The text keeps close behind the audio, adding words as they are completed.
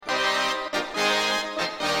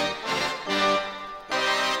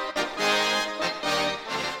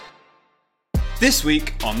This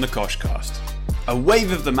week on the Koshcast, a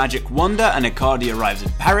wave of the magic wonder and Icardi arrives in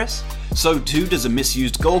Paris, so too does a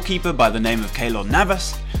misused goalkeeper by the name of Keylor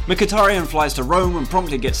Navas, Mkhitaryan flies to Rome and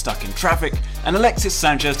promptly gets stuck in traffic, and Alexis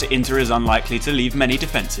Sanchez to Inter is unlikely to leave many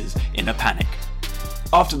defences in a panic.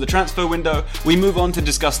 After the transfer window, we move on to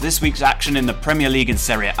discuss this week's action in the Premier League and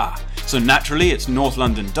Serie A. So naturally, it's North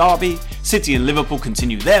London derby, City and Liverpool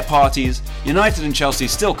continue their parties, United and Chelsea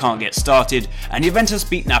still can't get started, and Juventus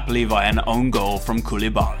beat Napoli via an own goal from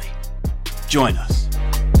Koulibaly. Join us.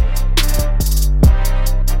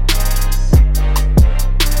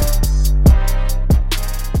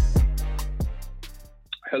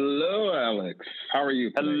 Hello, Alex. How are you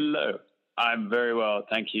today? Hello. I'm very well,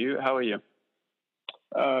 thank you. How are you?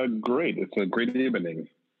 Great. It's a great evening.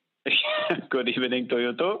 Good evening,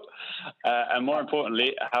 Toyoto. And more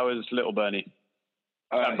importantly, how is little Bernie?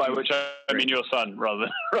 By which I mean your son, rather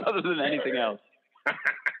than anything else.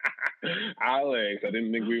 Alex, I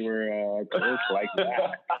didn't think we were close like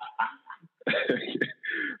that.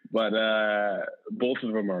 But both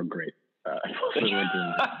of them are great.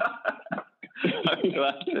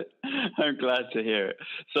 I'm glad to hear it.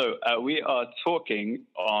 So we are talking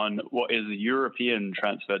on what is the European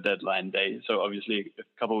transfer deadline day. So obviously a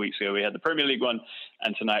couple of weeks ago we had the Premier League one,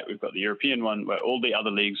 and tonight we've got the European one where all the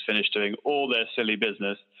other leagues finished doing all their silly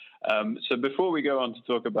business. So before we go on to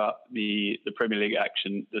talk about the Premier League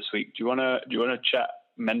action this week, do you want to chat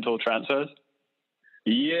mental transfers?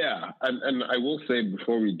 Yeah, and I will say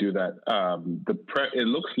before we do that, it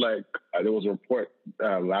looks like there was a report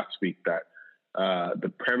last week that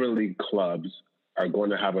the Premier League clubs are going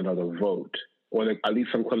to have another vote, or at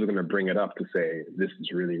least some clubs are going to bring it up to say, this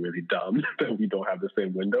is really, really dumb that we don't have the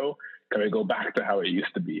same window. Can we go back to how it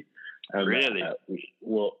used to be? And, really?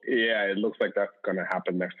 Well, yeah, it looks like that's going to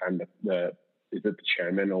happen next time is it the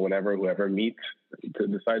chairman or whoever meets to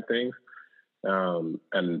decide things.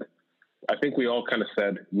 And I think we all kind of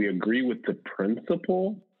said we agree with the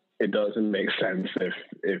principle. It doesn't make sense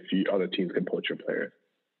if other teams can poach your players.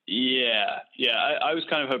 Yeah. I was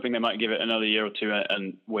kind of hoping they might give it another year or two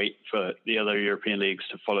and wait for the other European leagues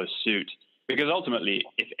to follow suit. Because ultimately,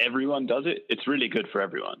 if everyone does it, it's really good for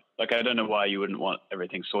everyone. Like, I don't know why you wouldn't want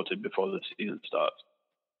everything sorted before the season starts.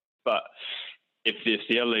 But if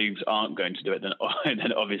the other leagues aren't going to do it, then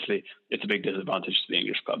obviously it's a big disadvantage to the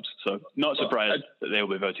English clubs. So not surprised that they'll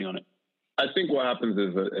be voting on it. I think what happens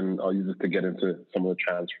is, and I'll use this to get into some of the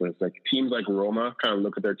transfers, like teams like Roma kind of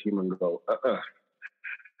look at their team and go,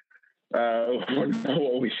 we're not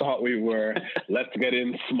what we thought we were. Let's get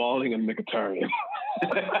in Smalling and Mkhitaryan.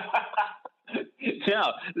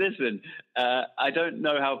 Now, listen, I don't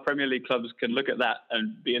know how Premier League clubs can look at that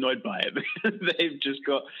and be annoyed by it. They've just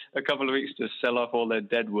got a couple of weeks to sell off all their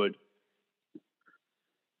dead wood.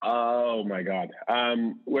 Oh, my God.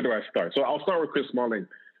 Where do I start? So I'll start with Chris Smalling.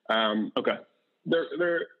 Okay.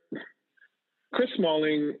 Chris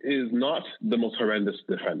Smalling is not the most horrendous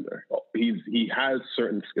defender. He has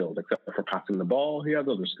certain skills, except for passing the ball. He has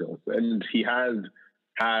other skills, and he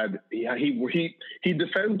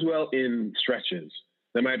defends well in stretches.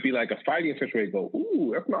 There might be like a fighting stretch where you go,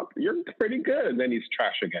 "Ooh, you're pretty good," and then he's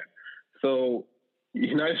trash again. So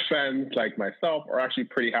United fans like myself are actually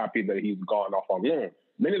pretty happy that he's gone off on loan.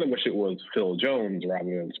 Many of them wish it was Phil Jones rather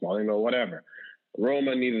than Smalling or whatever.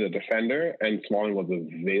 Roma needed a defender, and Smalling was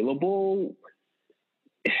available.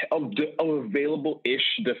 Of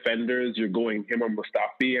available-ish defenders, you're going him or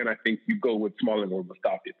Mustafi, and I think you go with Smalling or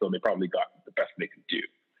Mustafi, so they probably got the best they could do,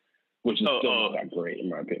 which is still not that great, in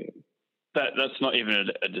my opinion. That's not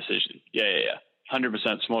even a decision. Yeah.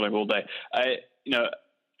 100% Smalling all day.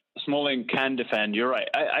 Smalling can defend, you're right.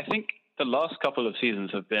 I think the last couple of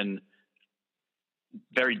seasons have been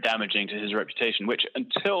very damaging to his reputation, which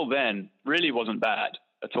until then really wasn't bad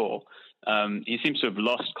at all. He seems to have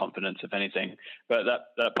lost confidence, if anything, but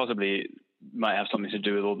that possibly might have something to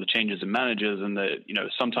do with all the changes in managers, and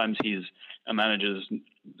sometimes he's a manager's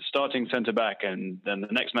starting centre back, and then the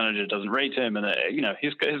next manager doesn't rate him, and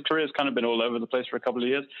his career's kind of been all over the place for a couple of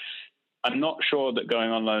years. I'm not sure that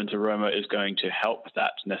going on loan to Roma is going to help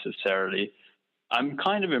that necessarily. I'm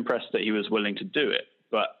kind of impressed that he was willing to do it,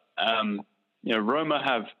 but Roma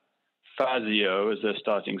have Fazio as their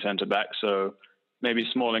starting centre back, so maybe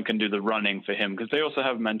Smalling can do the running for him, because they also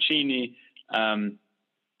have Mancini, and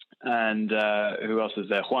who else is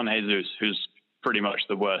there? Juan Jesus, who's pretty much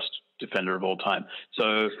the worst defender of all time.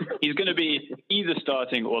 So he's going to be either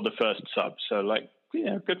starting or the first sub. So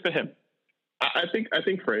good for him. I think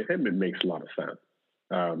for him it makes a lot of sense.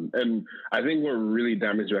 And I think what really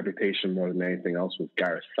damaged his reputation more than anything else was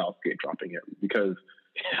Gareth Southgate dropping him, because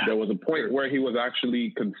there was a point where he was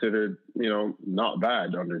actually considered, not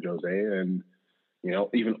bad under Jose, and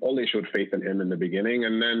Even Ole showed faith in him in the beginning.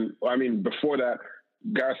 And then, before that,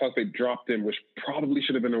 Gareth Southgate dropped him, which probably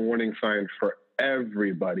should have been a warning sign for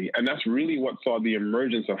everybody. And that's really what saw the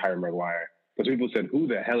emergence of Harry Maguire. Because people said, who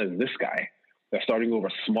the hell is this guy that's starting over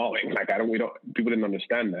Smalling? People didn't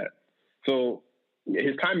understand that. So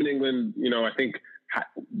his time in England, I think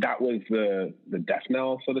that was the death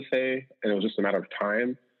knell, so to say. And it was just a matter of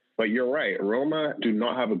time. But you're right. Roma do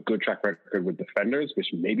not have a good track record with defenders, which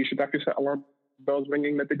maybe should actually set alarm bells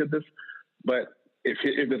ringing that they did this. But if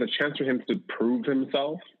there's a chance for him to prove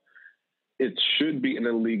himself, it should be in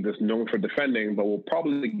a league that's known for defending, but we'll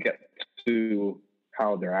probably get to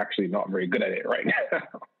how they're actually not very good at it right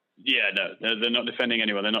now. Yeah, no, they're not defending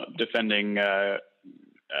anyone. They're not defending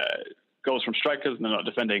goals from strikers, and they're not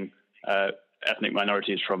defending ethnic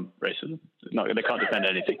minorities from racism. They can't defend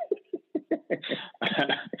anything.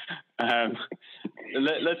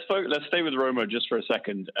 Let's stay with Roma just for a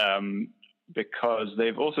second, because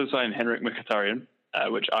they've also signed Henrik Mkhitaryan,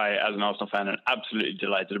 which I, as an Arsenal fan, am absolutely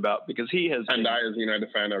delighted about, because he has... And I, as a United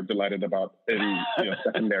fan, are delighted about in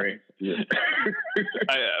secondary.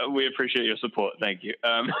 We appreciate your support. Thank you.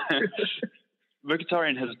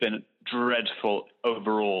 Mkhitaryan has been dreadful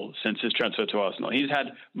overall since his transfer to Arsenal. He's had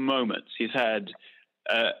moments. He's had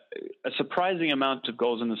a surprising amount of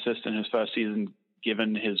goals and assists in his first season,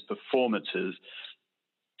 given his performances.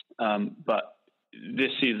 But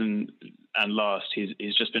this season and last,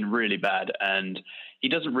 he's just been really bad, and he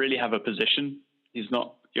doesn't really have a position. He's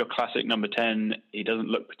not your classic number 10. He doesn't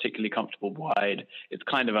look particularly comfortable wide. It's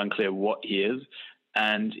kind of unclear what he is,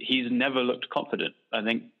 and he's never looked confident. I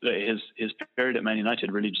think that his period at Man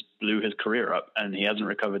United really just blew his career up, and he hasn't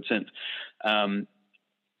recovered since.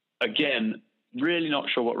 Again, really not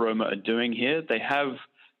sure what Roma are doing here. They have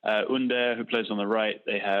Under, who plays on the right.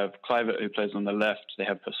 They have Kluivert, who plays on the left. They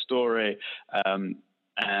have Pastore.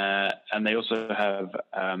 And they also have,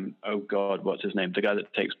 what's his name? The guy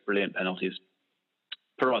that takes brilliant penalties,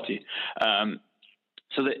 Perotti. And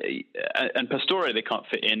Pastore they can't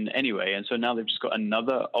fit in anyway. And so now they've just got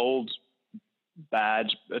another old, bad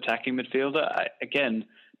attacking midfielder. Again,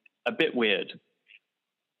 a bit weird.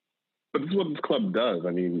 But this is what this club does.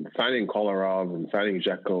 Signing Kolarov and signing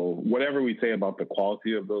Dzeko, whatever we say about the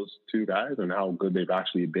quality of those two guys and how good they've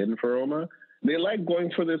actually been for Roma, they like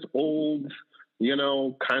going for this old,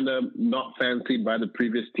 kind of not fancied by the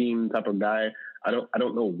previous team type of guy. I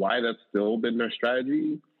don't know why that's still been their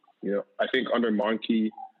strategy. I think under Monchi,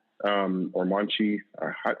 or Monchi,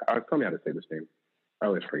 tell me how to say this name. I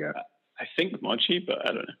always forget. I think Monchi, but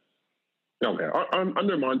I don't know. Okay.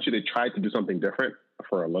 Under Monchi, they tried to do something different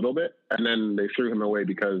for a little bit, and then they threw him away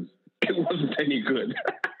because it wasn't any good.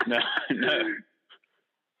 No.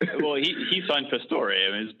 Well, he signed Pastore.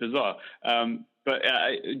 It's bizarre. But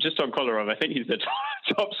just on Kolarov, I think he's the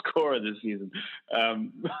top scorer this season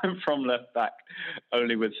from left back,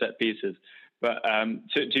 only with set pieces. But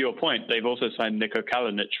to your point, they've also signed Niko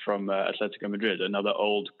Kalinic from Atletico Madrid, another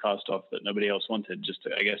old cast-off that nobody else wanted, just to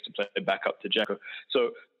play back up to Dzeko. So,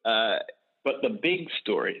 but the big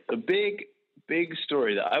story, big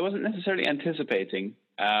story that I wasn't necessarily anticipating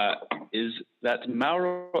is that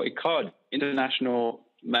Mauro Icardi, international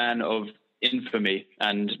man of infamy,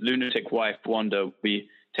 and lunatic wife Wanda will be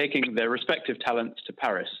taking their respective talents to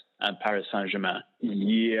Paris and Paris Saint-Germain.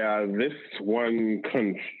 Yeah, this one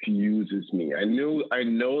confuses me. I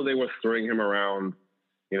know they were throwing him around,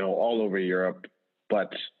 all over Europe,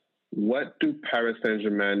 but what do Paris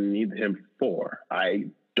Saint-Germain need him for? I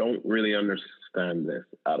don't really understand this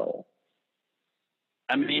at all.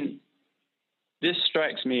 This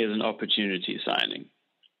strikes me as an opportunity signing.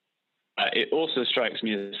 It also strikes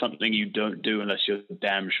me as something you don't do unless you're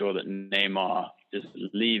damn sure that Neymar is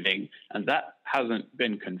leaving. And that hasn't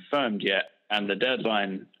been confirmed yet. And the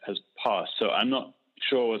deadline has passed. So I'm not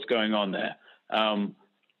sure what's going on there.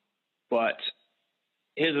 But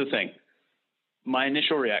here's the thing. My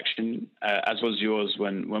initial reaction, as was yours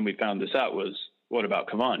when we found this out, was, what about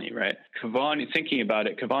Cavani, right? Cavani, thinking about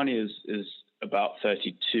it, Cavani is about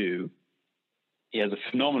 32. He has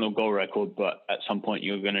a phenomenal goal record, but at some point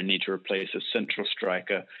you're going to need to replace a central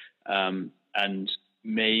striker. And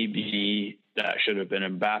maybe that should have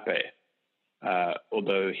been Mbappe,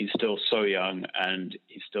 although he's still so young and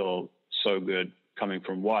he's still so good coming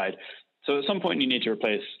from wide. So at some point you need to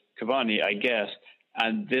replace Cavani, I guess,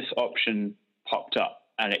 and this option popped up,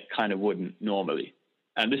 and it kind of wouldn't normally.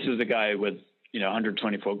 And this is a guy with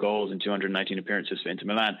 124 goals and 219 appearances for Inter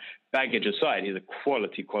Milan. Baggage aside, he's a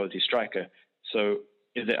quality striker. So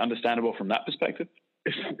is it understandable from that perspective?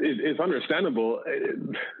 It's understandable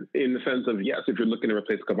in the sense of, yes, if you're looking to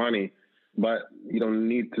replace Cavani, but you don't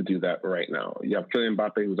need to do that right now. You have Kylian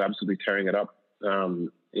Mbappe, who's absolutely tearing it up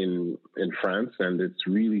in France, and it's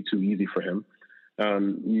really too easy for him.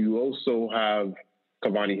 You also have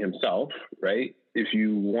Cavani himself, right? If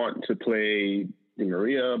you want to play Di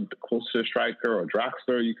Maria close to a striker or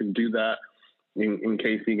Draxler, you can do that in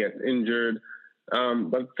case he gets injured.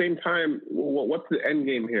 But at the same time, what's the end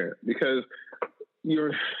game here? Because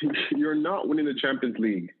you're not winning the Champions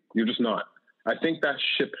League. You're just not. I think that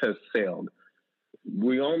ship has sailed.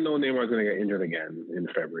 We all know Neymar is going to get injured again in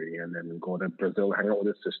February and then go to Brazil, hang out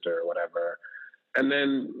with his sister or whatever. And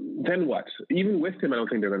then what? Even with him, I don't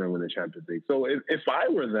think they're going to win the Champions League. So if I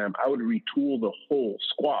were them, I would retool the whole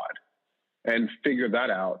squad and figure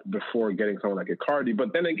that out before getting someone like Icardi.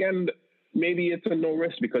 But then again, maybe it's a no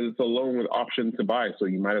risk because it's a loan with option to buy. So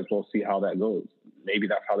you might as well see how that goes. Maybe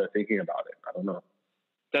that's how they're thinking about it. I don't know.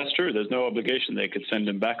 That's true. There's no obligation. They could send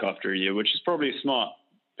him back after a year, which is probably smart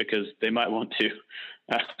because they might want to.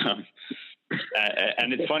 And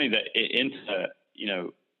it's funny that Inter,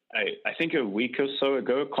 I think a week or so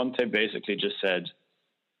ago, Conte basically just said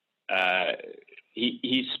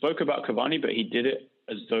he spoke about Cavani, but he did it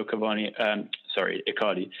as though Icardi.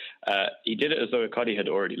 He did it as though Icardi had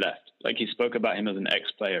already left. Like he spoke about him as an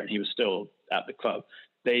ex-player, and he was still at the club.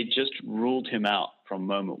 They just ruled him out from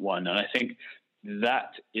moment one, and I think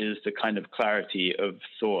that is the kind of clarity of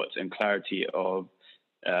thought and clarity of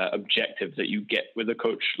objective that you get with a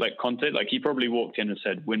coach like Conte. Like he probably walked in and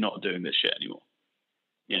said, "We're not doing this shit anymore."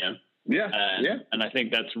 Yeah. And I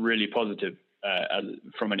think that's really positive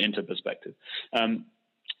from an Inter perspective.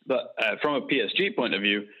 But from a PSG point of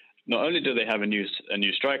view, not only do they have a new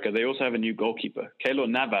striker, they also have a new goalkeeper. Keylor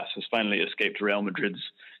Navas has finally escaped Real Madrid's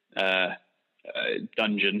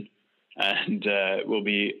dungeon and will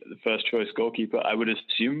be the first choice goalkeeper, I would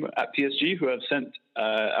assume, at PSG, who have sent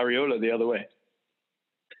Areola the other way.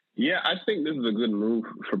 Yeah, I think this is a good move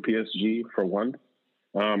for PSG for once.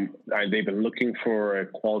 They've been looking for a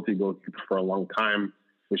quality goalkeeper for a long time,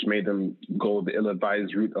 which made them go the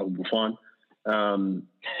ill-advised route of Buffon. And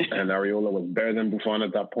Areola was better than Buffon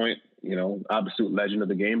at that point, absolute legend of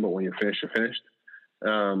the game, but when you're finished, you're finished.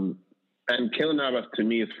 And Keylor Navas, to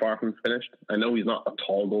me, is far from finished. I know he's not a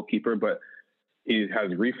tall goalkeeper, but he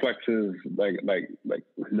has reflexes like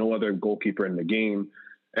no other goalkeeper in the game.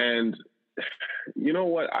 And you know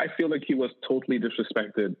what? I feel like he was totally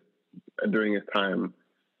disrespected during his time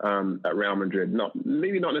at Real Madrid.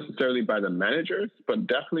 Maybe not necessarily by the managers, but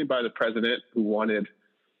definitely by the president who wanted,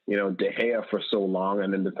 De Gea for so long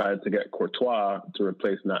and then decided to get Courtois to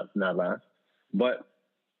replace Navas. But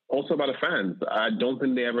also by the fans. I don't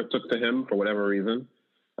think they ever took to him for whatever reason.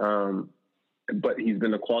 But he's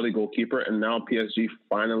been a quality goalkeeper, and now PSG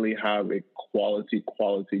finally have a quality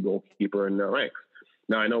goalkeeper in their ranks.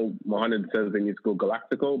 Now, I know Mohamed says they need to go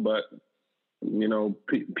Galactico, but,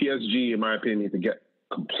 PSG, in my opinion, needs to get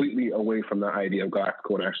completely away from that idea of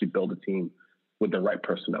Galactico and actually build a team with the right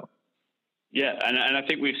personnel. Yeah, and I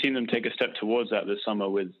think we've seen them take a step towards that this summer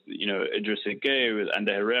with, Idrissa Gueye, with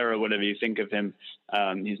Ander Herrera, whatever you think of him.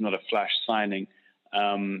 He's not a flash signing.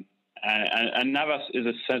 And Navas is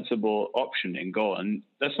a sensible option in goal. And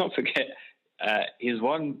let's not forget, he's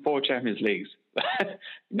won 4 Champions Leagues.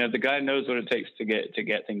 The guy knows what it takes to get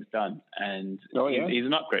things done. And he's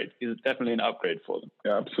an upgrade. He's definitely an upgrade for them.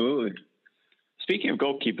 Yeah, absolutely. Speaking of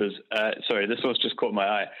goalkeepers, this one's just caught my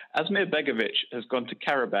eye. Asmir Begovic has gone to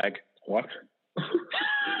Karabag. What?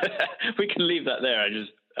 We can leave that there. I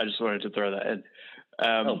just wanted to throw that in.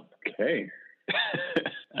 Okay.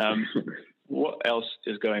 What else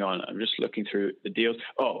is going on? I'm just looking through the deals.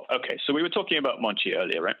 Oh, okay. So we were talking about Monchi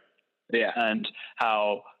earlier, right? Yeah. And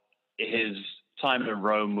how his time in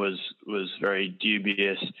Rome was very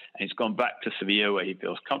dubious, and he's gone back to Sevilla where he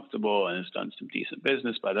feels comfortable and has done some decent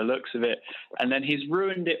business by the looks of it. And then he's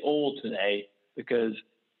ruined it all today because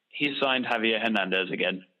he signed Javier Hernandez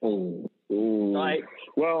again. Oh. Like,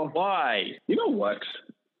 well, why? You know what?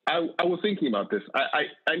 I was thinking about this.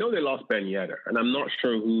 I know they lost Ben Yedder, and I'm not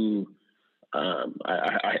sure who.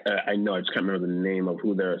 I know I just can't remember the name of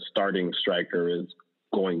who their starting striker is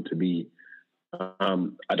going to be.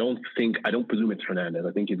 I don't presume it's Hernandez.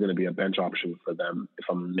 I think he's going to be a bench option for them.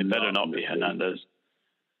 It better not be Hernandez.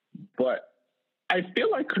 But I feel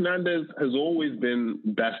like Hernandez has always been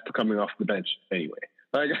best coming off the bench anyway.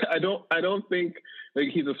 Like I don't think like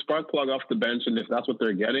he's a spark plug off the bench, and if that's what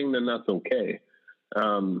they're getting, then that's okay. I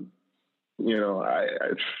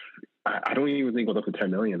don't even think it was up to $10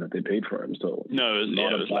 million that they paid for him. So no, it was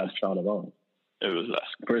not a bad shot at all. It was less.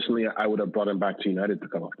 Personally, I would have brought him back to United to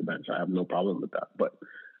come off the bench. I have no problem with that. But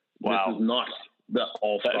This is not the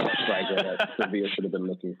all-star striker that Sevilla should have been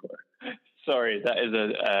looking for. Sorry, that is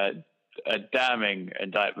a damning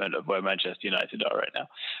indictment of where Manchester United are right now.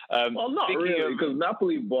 Well, not really, because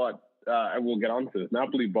Napoli bought, and we'll get on to this,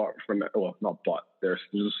 Napoli bought, not bought, they're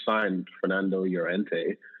just signed Fernando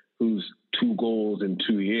Llorente, who's 2 goals in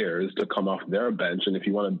 2 years to come off their bench. And if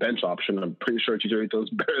you want a bench option, I'm pretty sure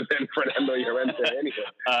Chicharito's better than Fernando Llorente anyway.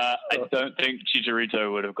 I don't think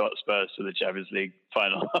Chicharito would have got Spurs to the Champions League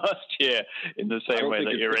final last year in the same way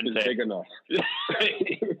that Llorente. Big enough.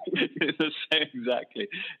 Exactly.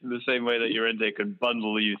 In the same way that Llorente can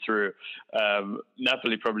bundle you through.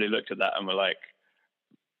 Napoli probably looked at that and were like,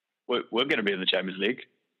 we're going to be in the Champions League.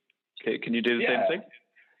 Okay, can you do the same thing?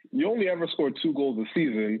 You only ever scored 2 goals a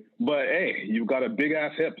season, but hey, you've got a big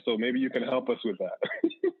ass hip, so maybe you can help us with that.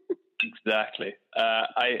 Exactly.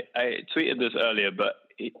 I tweeted this earlier, but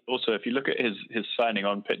also if you look at his signing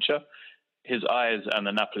on picture, his eyes and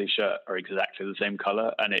the Napoli shirt are exactly the same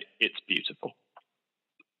color, and it's beautiful.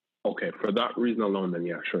 Okay, for that reason alone, then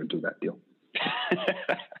yeah, sure, do that deal.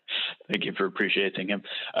 Thank you for appreciating him.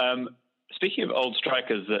 Speaking of old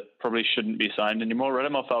strikers that probably shouldn't be signed anymore,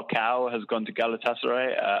 Radamel Falcao has gone to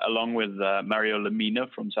Galatasaray along with Mario Lemina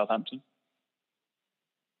from Southampton.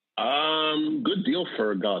 Good deal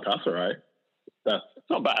for Galatasaray. That's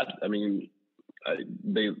not bad. I mean,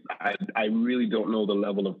 I really don't know the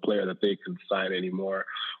level of player that they can sign anymore.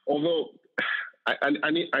 Although I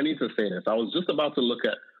need to say this. I was just about to look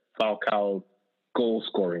at Falcao's goal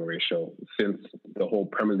scoring ratio since the whole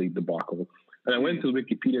Premier League debacle. And I went to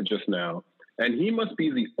Wikipedia just now, and he must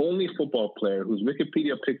be the only football player whose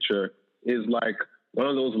Wikipedia picture is like one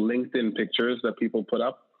of those LinkedIn pictures that people put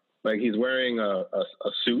up. Like he's wearing a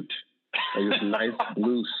suit, like this nice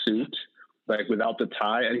blue suit, like without the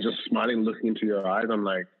tie, and he's just smiling, looking into your eyes. I'm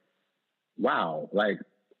like, wow, like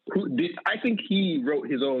I think he wrote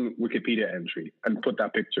his own Wikipedia entry and put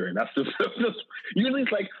that picture in. That's just usually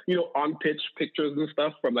it's like, you know, on pitch pictures and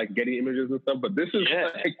stuff from like Getty Images and stuff, but this is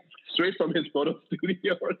like straight from his photo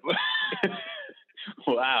studio or something.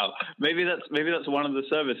 Wow. Maybe that's one of the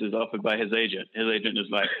services offered by his agent. His agent is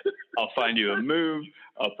like, I'll find you a move,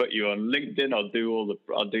 I'll put you on LinkedIn, I'll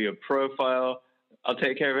do your profile, I'll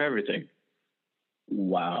take care of everything.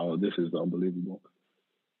 Wow, this is unbelievable.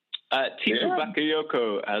 Tifu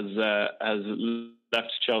Bakayoko has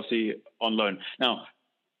left Chelsea on loan. Now,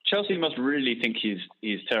 Chelsea must really think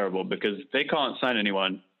he's terrible because they can't sign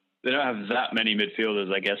anyone. They don't have that many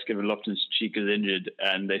midfielders, I guess, given Loftus-Cheek is injured,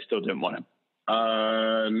 and they still don't want him.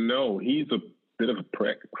 No, he's a bit of a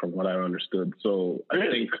prick from what I understood. So I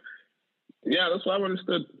think, yeah, that's what I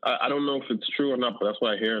understood. I don't know if it's true or not, but that's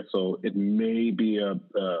what I hear. So it may be a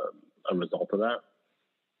result of that.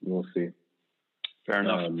 We'll see. Fair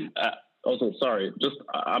enough. Also, sorry,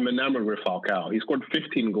 I'm enamored with Falcao. He scored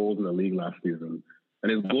 15 goals in the league last season.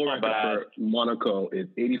 And his goal record for Monaco is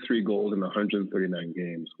 83 goals in 139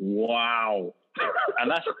 games. Wow.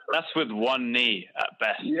 And that's with one knee at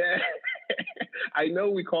best. Yeah. I know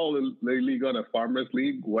we call the league on a farmers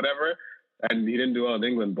league, whatever, and he didn't do well in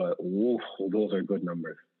England, but woof, those are good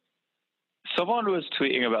numbers. Someone was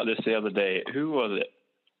tweeting about this the other day. Who was it?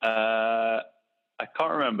 I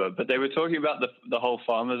can't remember, but they were talking about the whole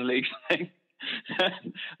Farmers League thing.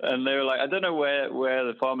 And they were like, I don't know where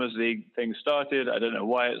the Farmers League thing started. I don't know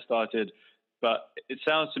why it started, but it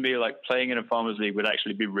sounds to me like playing in a Farmers League would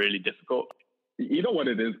actually be really difficult. You know what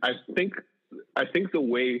it is? I think the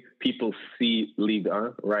way people see Ligue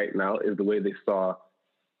 1 right now is the way they saw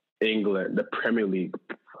England, the Premier League,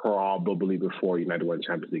 probably before United won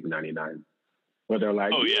Champions League '99, where they're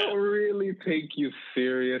like, we don't really take you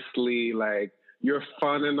seriously. Like, you're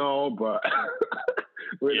fun and all, but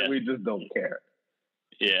we just don't care.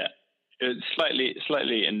 Yeah. It's slightly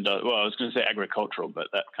well, I was going to say agricultural, but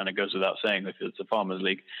that kind of goes without saying if it's a Farmers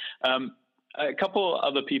League. A couple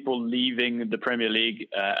other people leaving the Premier League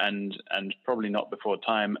and probably not before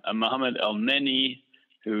time. Mohamed El Neni,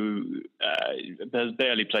 who has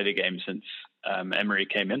barely played a game since Emery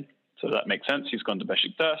came in, so that makes sense. He's gone to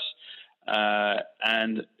Besiktas.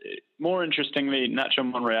 And more interestingly, Nacho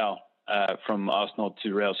Monreal from Arsenal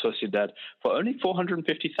to Real Sociedad for only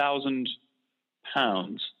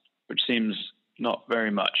 £450,000, which seems not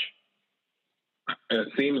very much. It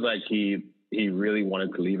seems like he really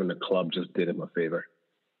wanted to leave, and the club just did him a favor.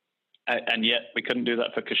 And yet we couldn't do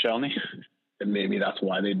that for Koscielny. And maybe that's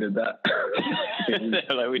why they did that.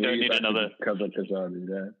 Like, we don't need another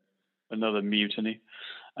Koscielny, another mutiny.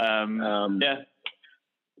 Kind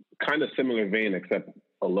of similar vein, except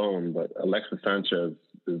alone. But Alexis Sanchez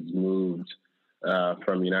is moved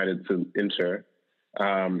from United to Inter.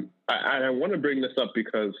 I want to bring this up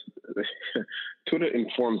because Twitter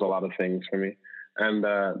informs a lot of things for me. And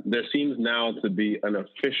there seems now to be an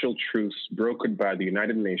official truce brokered by the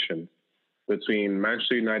United Nations between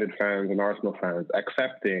Manchester United fans and Arsenal fans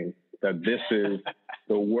accepting that this is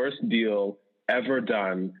the worst deal ever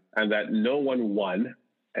done and that no one won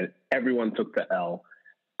and everyone took the L.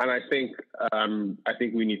 And I think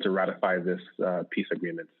we need to ratify this peace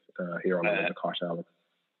agreement here on the Kosh, Alex.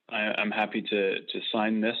 I'm happy to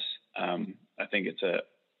sign this. I think it's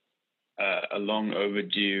a long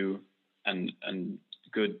overdue and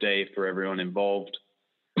good day for everyone involved.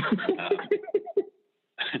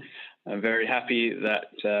 I'm very happy that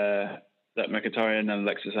Mkhitaryan and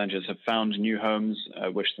Alexis Sanchez have found new homes. I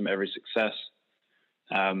wish them every success.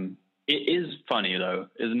 It is funny though,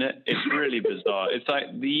 isn't it? It's really bizarre. It's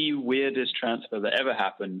like the weirdest transfer that ever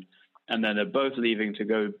happened, and then they're both leaving to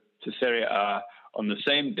go to Serie A on the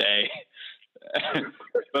same day,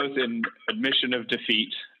 both in admission of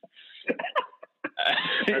defeat.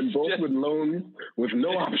 And both with loans with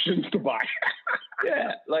no options to buy.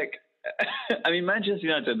 Yeah, like, I mean, Manchester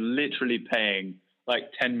United are literally paying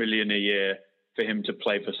like 10 million a year for him to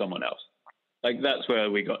play for someone else. Like, that's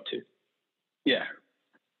where we got to. Yeah.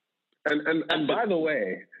 And by the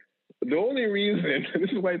way, the only reason,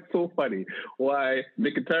 this is why it's so funny, why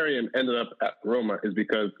Mkhitaryan ended up at Roma is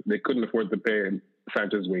because they couldn't afford to pay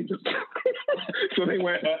Sanchez wages. So they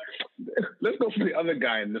went, let's go for the other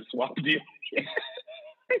guy in the swap deal.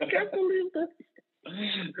 I can't believe this.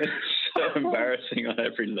 It's so embarrassing on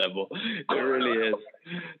every level. It really is.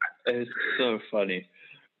 It's so funny.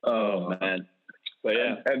 Oh, man. But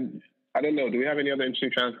yeah. And I don't know, do we have any other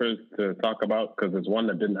interesting transfers to talk about? Because there's one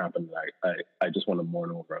that didn't happen that I just want to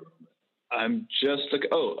mourn over a little bit. I'm just like,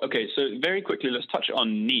 okay. So very quickly, let's touch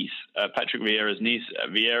on Nice. Patrick Vieira's Nice.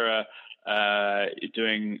 Vieira is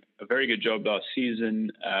doing a very good job last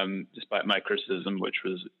season, despite my criticism, which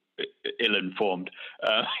was ill-informed.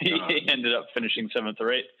 He ended up finishing 7th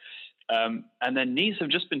or 8th. And then Nice have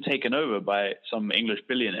just been taken over by some English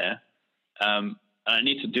billionaire. And I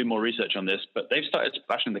need to do more research on this, but they've started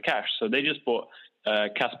splashing the cash. So they just bought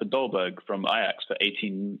Kasper Dolberg from Ajax for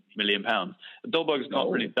 £18 million. Dolberg's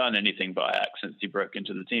not really done anything for Ajax since he broke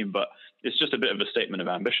into the team, but it's just a bit of a statement of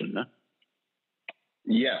ambition, no?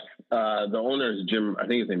 Yes. The owner is Jim, I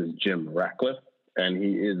think his name is Jim Ratcliffe, and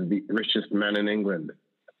he is the richest man in England.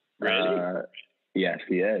 Really? Yes,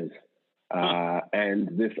 he is. And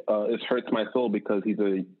this hurts my soul because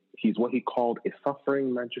he's what he called a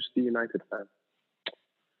suffering Manchester United fan.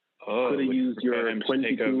 Could have used your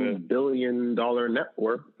 $22 billion net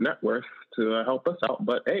worth to help us out,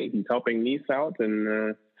 but hey, he's helping Nice out,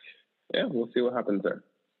 and we'll see what happens there.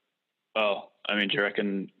 Well, I mean, do you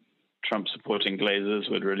reckon Trump supporting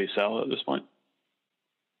Glazers would really sell at this point?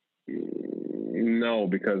 No,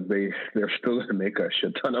 because they're still going to make a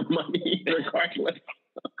shit ton of money regardless.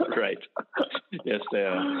 Right. Yes, they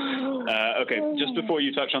are. Okay, just before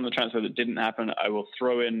you touch on the transfer that didn't happen, I will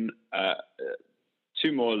throw in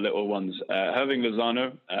two more little ones. Hirving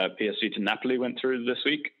Lozano, PSG to Napoli, went through this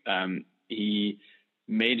week. He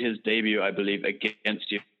made his debut, I believe,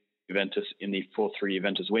 against Juventus in the 4-3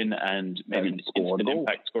 Juventus win and made an instant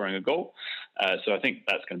impact scoring a goal. So I think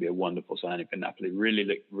that's going to be a wonderful signing for Napoli.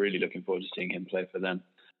 Really looking forward to seeing him play for them.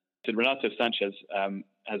 Renato Sanchez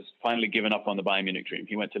has finally given up on the Bayern Munich dream.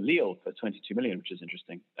 He went to Lille for 22 million, which is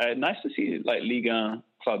interesting. Nice to see like Liga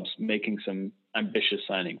clubs making some ambitious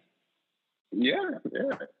signings. Yeah.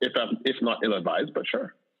 If not ill-advised, but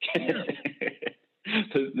sure. Yeah.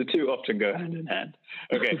 the two often go hand in hand.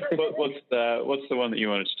 Okay, what's the one that you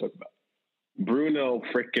wanted to talk about? Bruno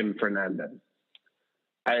frickin' Fernandes.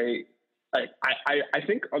 I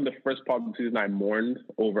think on the first part of the season I mourned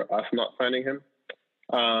over us not signing him.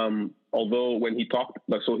 Although when he talked,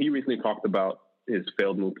 so he recently talked about his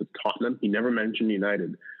failed move to Tottenham. He never mentioned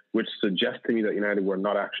United, which suggests to me that United were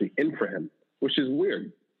not actually in for him, which is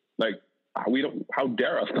weird. Like, how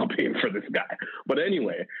dare us not paying for this guy? But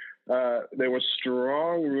anyway, there were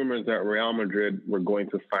strong rumors that Real Madrid were going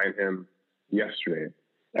to sign him yesterday.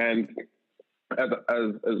 And as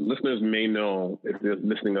listeners may know, if they're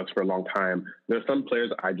listening to us for a long time, there are some players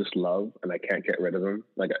I just love and I can't get rid of them.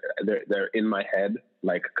 Like they're in my head,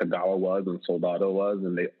 like Kagawa was and Soldado was,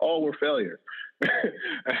 and they all were failures.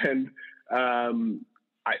 And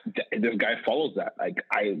this guy follows that. Like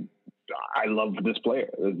I love this player.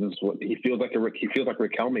 This is what he feels like. He feels like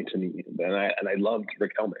Riquelme to me, and I loved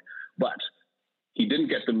Riquelme. But he didn't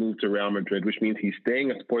get the move to Real Madrid, which means he's staying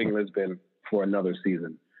at Sporting Lisbon for another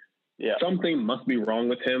season. Yeah, something must be wrong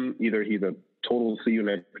with him. Either he's a total see you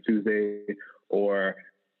next Tuesday, or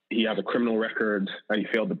he has a criminal record and he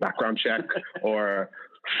failed the background check, or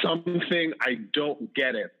something. I don't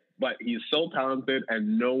get it. But he's so talented,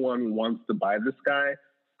 and no one wants to buy this guy.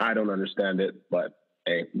 I don't understand it, but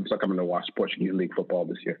hey, looks like I'm going to watch Portuguese League football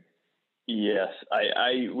this year. Yes,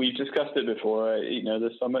 we've discussed it before.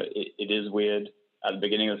 This summer it is weird. At the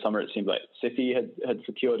beginning of the summer, it seemed like City had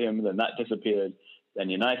secured him, then that disappeared. Then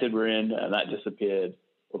United were in, and that disappeared.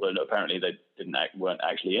 Although apparently they weren't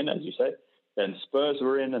actually in, as you say. Then Spurs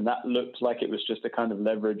were in, and that looked like it was just to kind of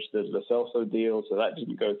leverage the Lo Celso deal, so that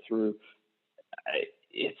didn't go through.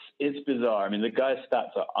 It's bizarre. I mean, the guy's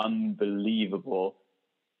stats are unbelievable.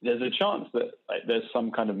 There's a chance that there's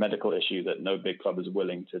some kind of medical issue that no big club is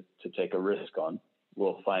willing to take a risk on.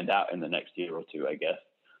 We'll find out in the next year or two, I guess.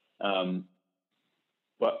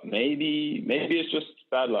 But maybe it's just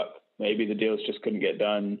bad luck. Maybe the deals just couldn't get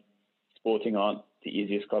done. Sporting aren't the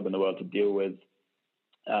easiest club in the world to deal with.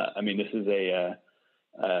 This is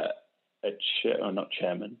not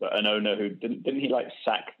chairman, but an owner who didn't he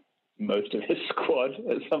sack most of his squad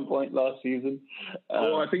at some point last season?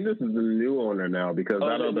 I think this is the new owner now, because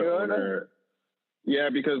that other owner. Yeah,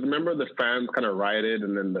 because remember the fans kind of rioted,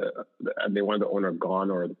 and then they wanted the owner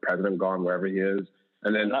gone, or the president gone, wherever he is,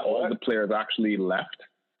 and then all the players actually left,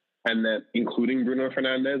 and then including Bruno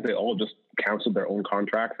Fernandes, they all just canceled their own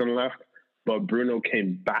contracts and left. But Bruno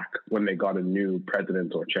came back when they got a new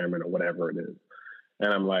president or chairman or whatever it is.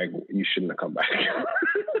 And I'm like, you shouldn't have come back.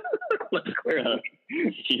 Clearly.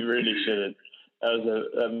 He really shouldn't.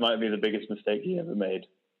 That might be the biggest mistake he ever made.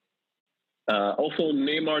 Also,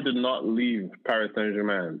 Neymar did not leave Paris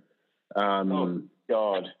Saint-Germain. Oh,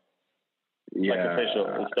 God. Yeah. Official.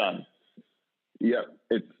 It's done. Yeah.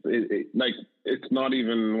 It's not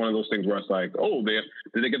even one of those things where it's like,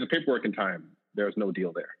 did they get the paperwork in time? There's no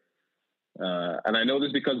deal there. And I know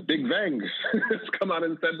this because Big Veng has come out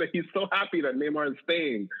and said that he's so happy that Neymar is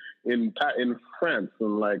staying in France.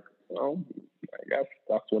 And I guess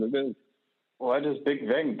that's what it is. Why does Big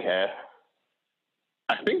Veng care?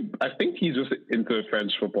 I think he's just into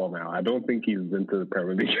French football now. I don't think he's into the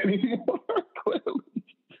Premier League anymore.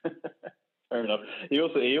 Fair enough. He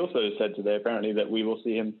also said today apparently that we will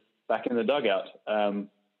see him back in the dugout.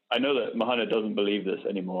 I know that Mohamed doesn't believe this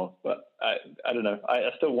anymore, but I don't know. I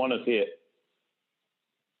still want to see it.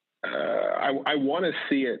 I want to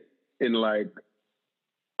see it in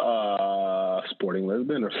Sporting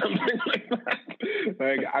Lisbon or something like that.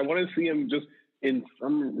 I want to see him just in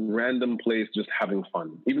some random place, just having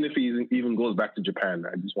fun. Even if he even goes back to Japan,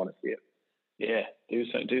 I just want to see it. Yeah,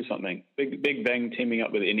 do something. Big Veng teaming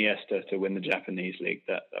up with Iniesta to win the Japanese league.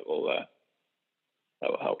 That will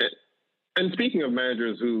help. And speaking of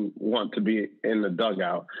managers who want to be in the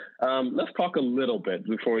dugout, let's talk a little bit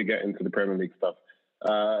before we get into the Premier League stuff.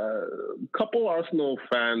 A couple Arsenal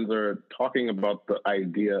fans are talking about the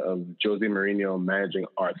idea of Jose Mourinho managing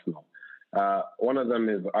Arsenal. One of them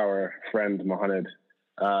is our friend Mohamed.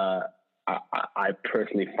 I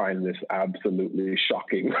personally find this absolutely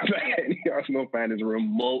shocking that any Arsenal fan is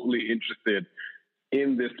remotely interested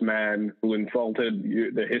in this man who insulted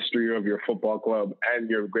the history of your football club and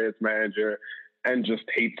your greatest manager and just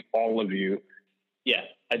hates all of you. Yeah,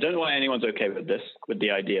 I don't know why anyone's okay with this, with the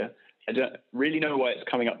idea. I don't really know why it's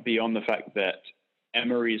coming up beyond the fact that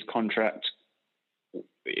Emery's contract,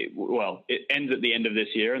 it ends at the end of this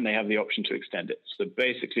year and they have the option to extend it. So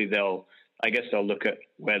basically they'll look at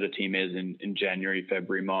where the team is in January,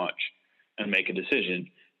 February, March and make a decision.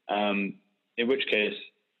 In which case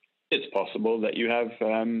it's possible that you have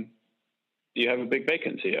a big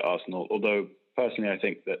vacancy at Arsenal. Although personally, I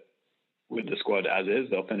think that with the squad as is,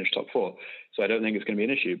 they'll finish top 4. So I don't think it's going to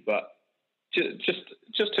be an issue, but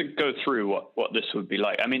just to go through what this would be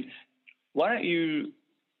like. I mean, why don't you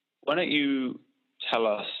tell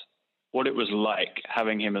us what it was like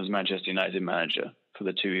having him as Manchester United manager for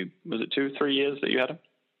the 2-3 years that you had him?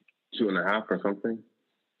 2.5 or something.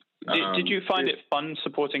 Did you find it fun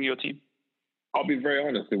supporting your team? I'll be very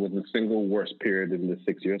honest. It was the single worst period in the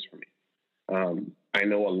 6 years for me. I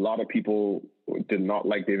know a lot of people did not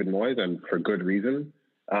like David Moyes, and for good reason.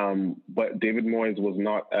 But David Moyes was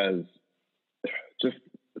not as just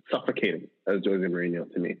suffocating as Jose Mourinho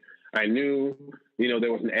to me. I knew,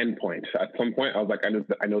 there was an end point. At some point, I was like, I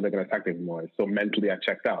know they're going to attack David Moyes. So mentally, I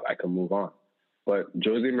checked out. I can move on. But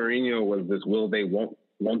Jose Mourinho was this will they, won't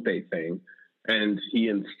they thing. And he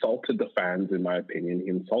insulted the fans, in my opinion. He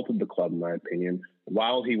insulted the club, in my opinion,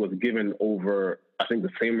 while he was given over, I think,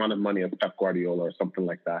 the same amount of money as Pep Guardiola or something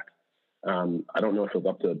like that. I don't know if it was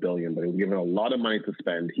up to $1 billion, but he was given a lot of money to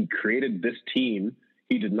spend. He created this team.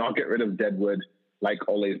 He did not get rid of Deadwood like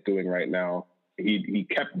Ole is doing right now. He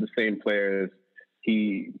kept the same players.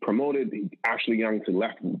 He promoted Ashley Young to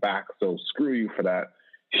left back, so screw you for that.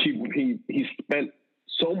 He spent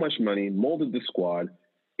so much money, molded the squad,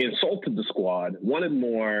 insulted the squad, wanted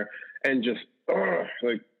more, and just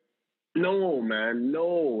No, man, no.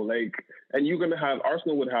 Like, and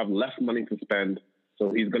Arsenal would have less money to spend,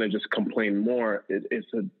 so he's gonna just complain more.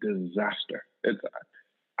 It's a disaster. It's an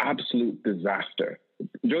absolute disaster.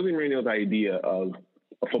 Jose Mourinho's idea of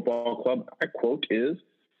a football club, I quote, is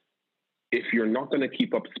if you're not going to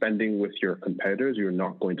keep up spending with your competitors, you're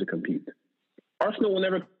not going to compete. Arsenal will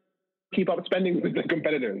never keep up spending with the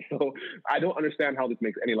competitors. So I don't understand how this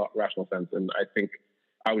makes any rational sense. And I think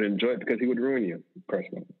I would enjoy it because he would ruin you,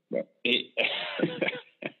 personally. But. He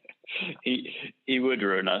would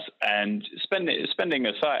ruin us. And spending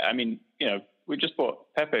aside, I mean, you know, we just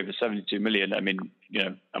bought Pepe for 72 million. I mean, you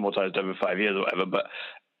know, amortized over 5 years or whatever. But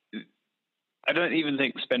I don't even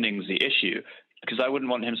think spending is the issue, because I wouldn't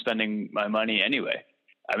want him spending my money anyway.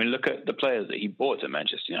 I mean, look at the players that he bought at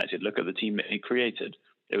Manchester United. Look at the team that he created.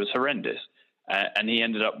 It was horrendous. And he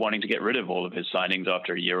ended up wanting to get rid of all of his signings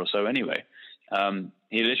after a year or so anyway.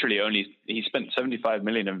 He literally he spent 75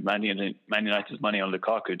 million of Man United's money on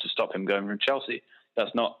Lukaku to stop him going from Chelsea.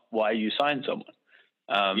 That's not why you sign someone.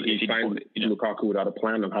 He signed Lukaku without a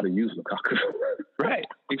plan on how to use Lukaku. Right,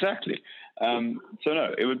 exactly. So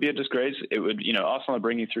no, it would be a disgrace. It would, you know, Arsenal are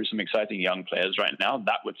bringing through some exciting young players right now.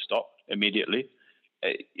 That would stop immediately.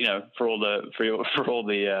 You know, for all the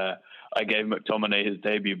I gave McTominay his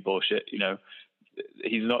debut bullshit. You know,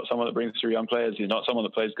 he's not someone that brings through young players. He's not someone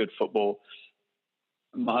that plays good football.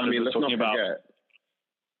 I mean, let's not forget.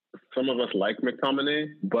 Some of us like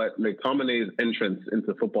McTominay, but McTominay's entrance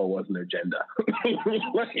into football was an agenda.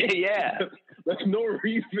 Yeah. There's no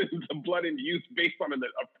reason to blood and use based on a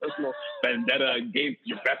personal vendetta against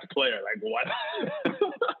your best player. Like, what?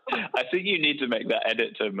 I think you need to make that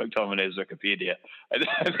edit to McTominay's Wikipedia.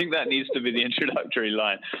 I think that needs to be the introductory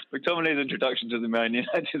line. McTominay's introduction to the Man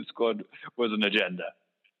United squad was an agenda.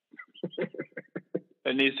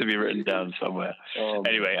 It needs to be written down somewhere.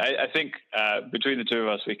 Anyway, I think between the two of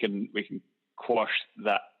us, we can quash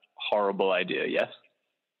that horrible idea. Yes.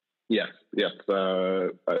 Yes.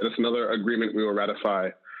 That's another agreement we will ratify.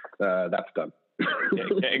 That's done. Yeah,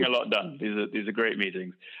 getting a lot done. These are great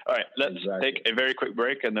meetings. All right, let's take a very quick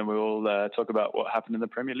break, and then we will talk about what happened in the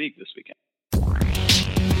Premier League this weekend.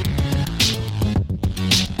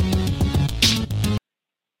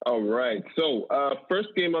 All right. So,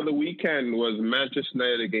 first game of the weekend was Manchester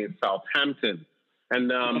United against Southampton.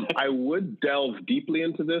 And I would delve deeply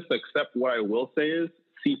into this, except what I will say is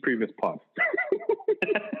see previous pod.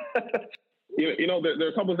 You know, there are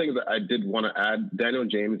a couple of things that I did want to add. Daniel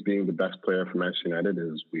James being the best player for Manchester United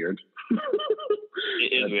is weird.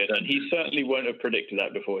 It is weird. And he certainly wouldn't have predicted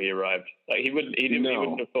that before he arrived. Like, he wouldn't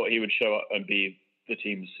have thought he would show up and be the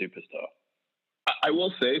team's superstar. I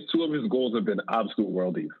will say 2 of his goals have been absolute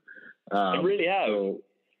worldies. It really have. So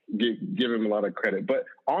give him a lot of credit. But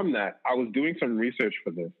on that, I was doing some research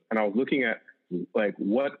for this, and I was looking at, like,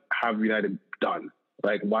 what have United done?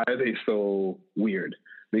 Like, why are they so weird?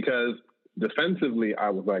 Because defensively, I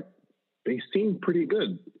was like, they seem pretty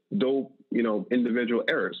good, though, you know, individual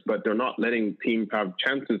errors, but they're not letting teams have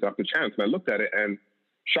chances after chance. And I looked at it, and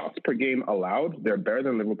shots per game allowed, they're better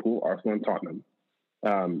than Liverpool, Arsenal, and Tottenham.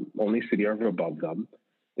 Only City are above them.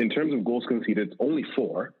 In terms of goals conceded, only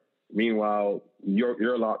 4. Meanwhile,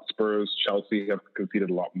 your lot, Spurs, Chelsea have conceded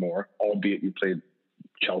a lot more, albeit you played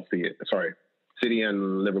City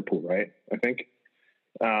and Liverpool, right? I think.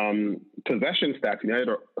 Possession stats, United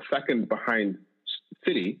are second behind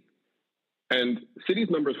City, and City's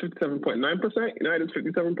number is 57.9%, United's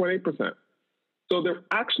 57.8%. So they're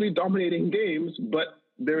actually dominating games, but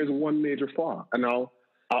there is one major flaw, and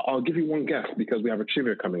I'll give you one guess because we have a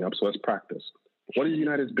trivia coming up, so let's practice. What is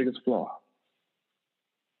United's biggest flaw?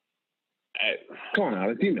 Come on,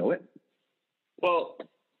 Alex, you know it. Well,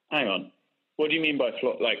 hang on. What do you mean by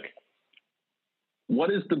flaw? Like, what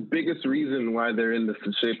is the biggest reason why they're in the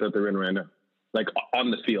shape that they're in right now? Like, on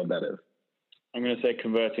the field, that is. I'm going to say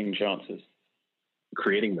converting chances.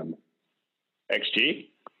 Creating them. XG?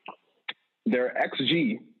 They're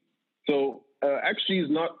XG. So XG is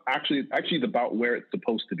not actually is about where it's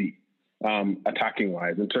supposed to be, attacking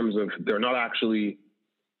wise, in terms of they're not actually,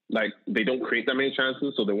 like, they don't create that many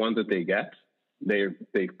chances. So the ones that they get,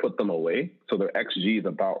 they put them away. So their XG is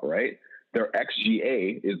about right. Their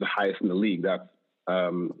XGA is the highest in the league. That's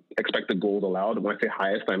expected goals allowed. When I say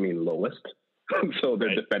highest, I mean lowest. So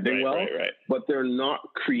they're defending well, but they're not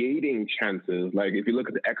creating chances. Like, if you look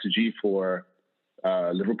at the XG for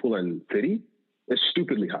Liverpool and City, it's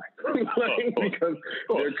stupidly high because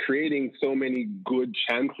they're creating so many good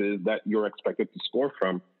chances that you're expected to score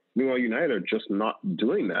from. Meanwhile, United are just not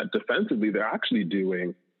doing that. Defensively, they're actually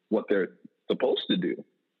doing what they're supposed to do,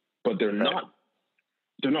 but they're not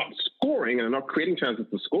scoring and they're not creating chances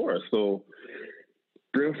to score. So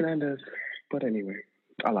Bruno Fernandes. But anyway,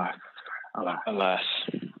 alas.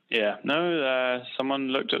 Yeah, no, someone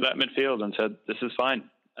looked at that midfield and said, this is fine.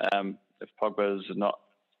 If Pogba's not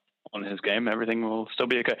on his game, everything will still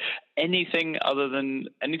be okay. Anything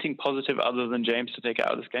positive other than James to take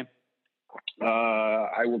out of this game?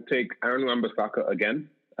 I will take Aaron Wan-Bissaka again.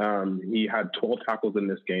 He had 12 tackles in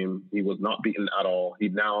this game. He was not beaten at all. He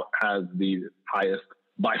now has the highest,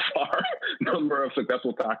 by far, number of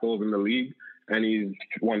successful tackles in the league, and he's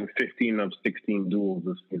won 15 of 16 duels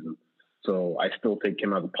this season. So I still take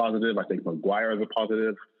him as a positive. I take Maguire as a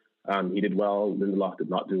positive. He did well. Lindelof did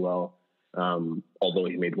not do well, although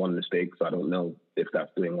he made one mistake, so I don't know if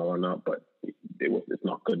that's doing well or not, but it's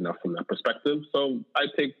not good enough from that perspective. So I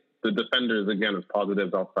take the defenders, again, as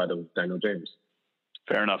positives outside of Daniel James.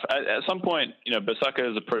 Fair enough. At some point,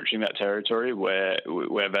 Bissaka is approaching that territory where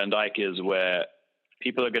Van Dijk is, where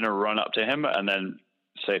people are going to run up to him and then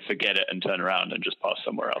say, forget it, and turn around and just pass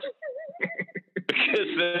somewhere else. Because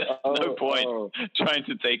there's no point trying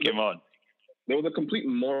to take him on. There was a complete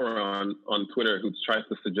moron on Twitter who tries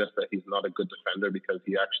to suggest that he's not a good defender because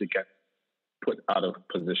he actually gets put out of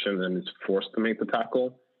position and is forced to make the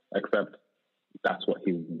tackle, except that's what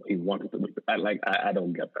he wanted to do. I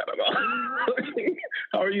don't get that at all.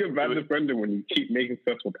 How are you a bad defender when you keep making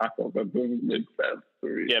successful tackles? That doesn't make sense to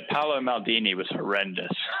me. Yeah, Paolo Maldini was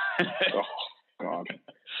horrendous. Oh, God.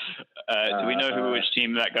 Do we know which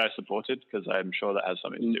team that guy supported? Because I'm sure that has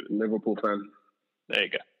something to do with it. Liverpool fan. There you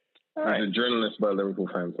go. He's a journalist, but a Liverpool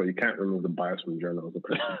fan, so you can't remove the bias from journalism.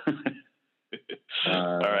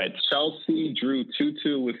 All right. Chelsea drew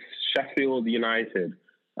 2-2 with Sheffield United.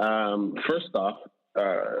 First off,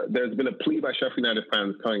 there's been a plea by Sheffield United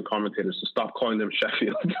fans telling commentators to stop calling them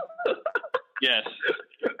Sheffield. Yes.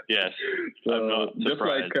 So I'm not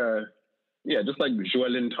surprised. Just like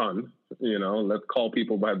Joelinton, let's call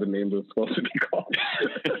people by the names they're supposed to be called.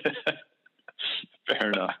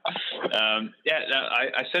 Fair enough.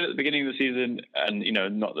 I said at the beginning of the season, and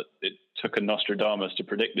not that it took a Nostradamus to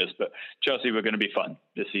predict this, but Chelsea were going to be fun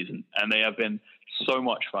this season, and they have been so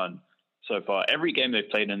much fun so far. Every game they've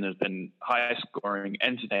played in has been high scoring,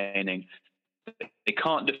 entertaining. They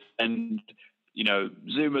can't defend.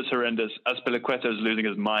 Zuma's horrendous. Azpilicueta is losing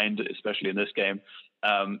his mind, especially in this game.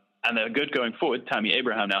 And they're good going forward. Tammy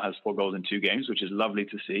Abraham now has 4 goals in 2 games, which is lovely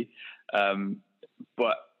to see.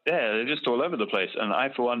 But yeah, they're just all over the place. And I,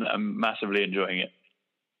 for one, am massively enjoying it.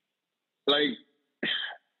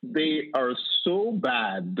 They are so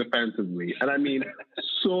bad defensively. And I mean,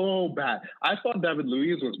 so bad. I thought David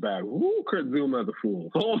Luiz was bad. Ooh, Kurt Zouma is a fool.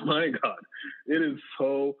 Oh my God. It is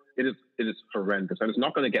horrendous. And it's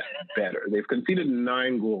not going to get better. They've conceded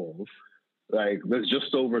 9 goals. There's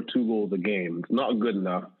just over 2 goals a game. It's not good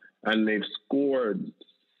enough. And they've scored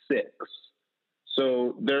 6.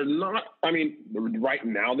 So they're not, right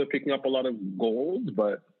now they're picking up a lot of goals,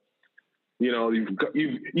 but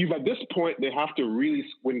you've at this point, they have to really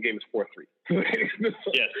win games 4-3. Yes.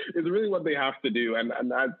 It's really what they have to do. And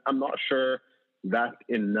I'm not sure that's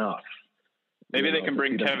enough. Maybe they can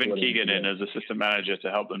bring Kevin Keegan in as assistant manager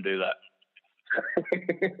to help them do that.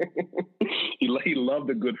 He loved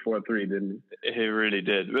a good 4-3, didn't he? He really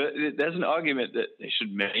did. But there's an argument that they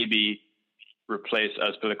should maybe replace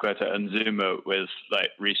Azpilicueta and Zouma with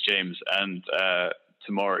Reece James and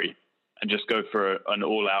Tomori, and just go for an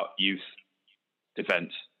all-out youth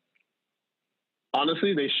defense.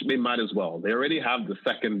 Honestly, they might as well. They already have the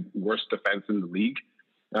second worst defense in the league,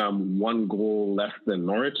 1 goal less than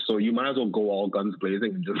Norwich. So you might as well go all guns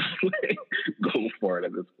blazing and just go for it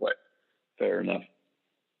at this point. Fair enough.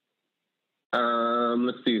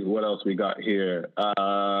 Let's see what else we got here.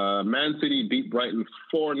 Man City beat Brighton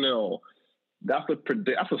 4-0. That's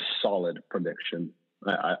a solid prediction.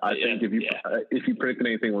 I think if you predicted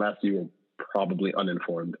anything less, you were probably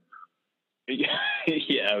uninformed.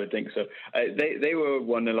 Yeah, I would think so. They were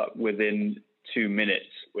 1-0 up within 2 minutes,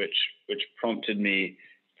 which prompted me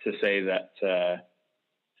to say that the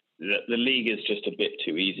league is just a bit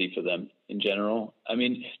too easy for them in general. I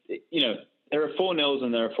mean, there are 4-0s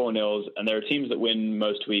and there are 4-0s, and there are teams that win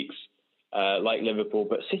most weeks, like Liverpool,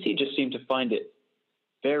 but City just seem to find it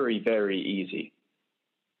very, very easy.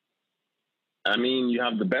 I mean, you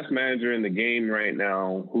have the best manager in the game right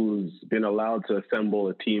now who's been allowed to assemble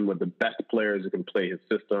a team with the best players who can play his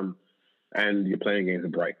system, and you're playing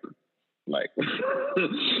against Brighton. That's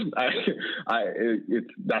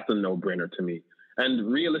a no-brainer to me.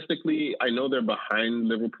 And realistically, I know they're behind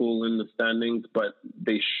Liverpool in the standings, but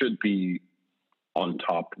they should be on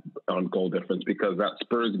top on goal difference, because that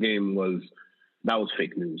Spurs game was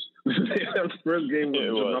fake news. That Spurs game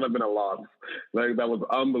should not have been a loss. That was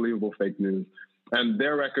unbelievable fake news. And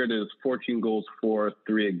their record is 14 goals for,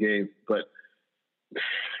 3 against. But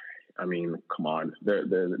I mean, come on, they're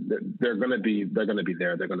gonna be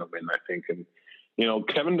there. They're gonna win, I think. And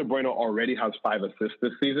Kevin De Bruyne already has 5 assists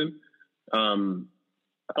this season.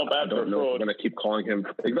 Not bad. I don't know if we're gonna keep calling him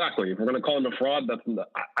exactly. If we're gonna call him a fraud,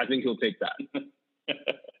 I think he'll take that.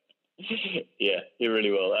 Yeah, he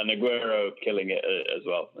really will. And Aguero killing it as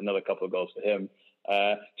well. Another couple of goals for him.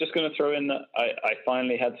 Just going to throw in that I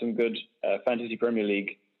finally had some good Fantasy Premier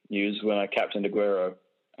League news when I captained Aguero.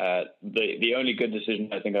 The only good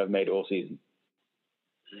decision I think I've made all season.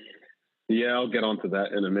 Yeah, I'll get onto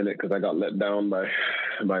that in a minute because I got let down by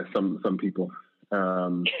some people.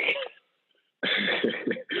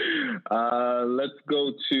 Let's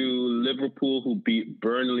go to Liverpool, who beat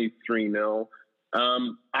Burnley 3-0.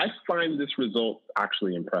 I find this result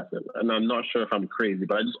actually impressive, and I'm not sure if I'm crazy,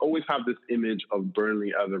 but I just always have this image of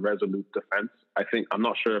Burnley as a resolute defense. I'm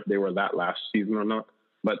not sure if they were that last season or not,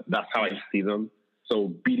 but that's how I see them. So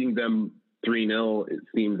beating them 3-0, it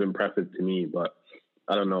seems impressive to me, but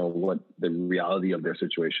I don't know what the reality of their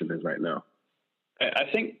situation is right now. I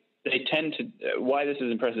think they tend to. Why this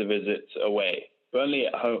is impressive is it's away. Burnley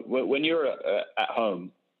at home. When you're at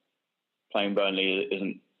home, playing Burnley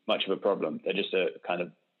isn't much of a problem. They're just a kind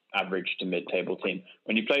of average to mid-table team.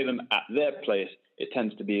 When you play them at their place, it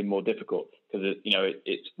tends to be more difficult because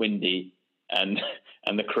it's windy and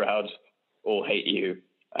the crowds all hate you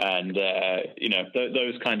and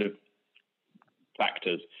those kind of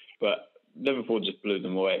factors. But Liverpool just blew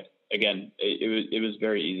them away. Again, it was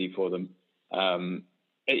very easy for them.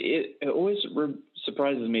 It always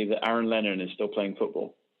surprises me that Aaron Lennon is still playing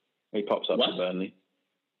football. He pops up for Burnley.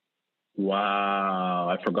 Wow,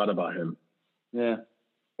 I forgot about him. Yeah,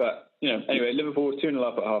 but anyway, Liverpool was 2-0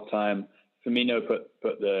 up at half time. Firmino put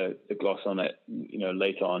the gloss on it,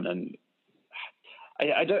 late on, and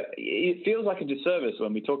I don't. It feels like a disservice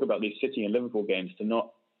when we talk about these City and Liverpool games to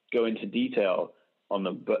not go into detail on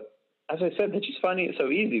them. But as I said, they're just finding it so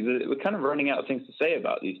easy. We're kind of running out of things to say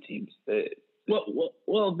about these teams.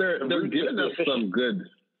 Well, they're giving us some good.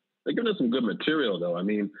 They're giving us some good material, though. I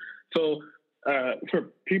mean, so.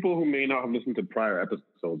 For people who may not have listened to prior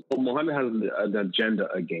episodes, Mohammed has an agenda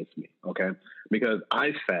against me, okay? Because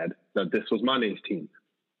I said that this was Mane's team.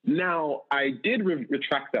 Now, I did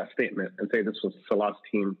retract that statement and say this was Salah's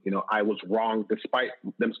team. I was wrong, despite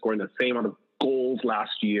them scoring the same amount of goals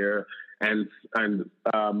last year and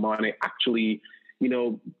Mane actually,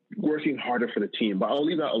 working harder for the team. But I'll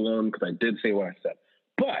leave that alone because I did say what I said.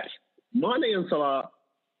 But Mane and Salah,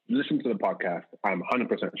 listen to the podcast. I'm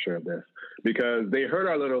 100% sure of this because they heard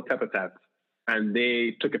our little tete-a-tete and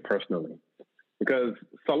they took it personally because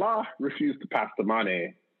Salah refused to pass to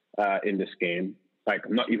Mane in this game. Like,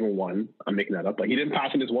 not even one. I'm making that up. But he didn't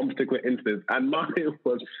pass in this one particular instance. And Mane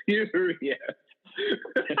was furious.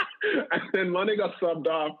 And then Mane got subbed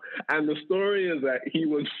off. And the story is that he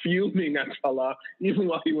was fuming at Salah even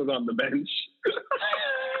while he was on the bench.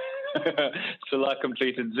 Salah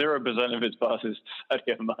completed 0% of his passes at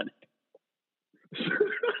Mane.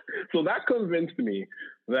 So that convinced me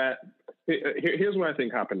that here's what I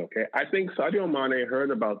think happened, okay? I think Sadio Mane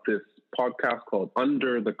heard about this podcast called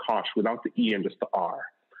Under the Cosh without the E and just the R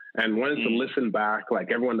and wanted to listen back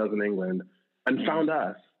like everyone does in England and found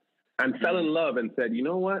us and fell in love and said, you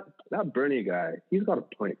know what? That Bernie guy, he's got a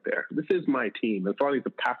point there. This is my team. That's why I need to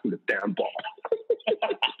pass me the damn ball.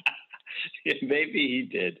 Yeah, maybe he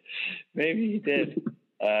did.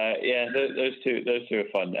 Those two are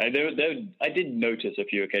fun. I did notice a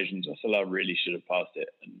few occasions where Salah really should have passed it.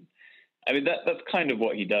 And I mean, that's kind of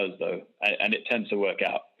what he does, though, and it tends to work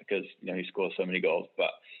out because he scores so many goals.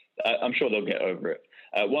 But I'm sure they'll get over it.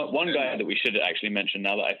 One guy that we should actually mention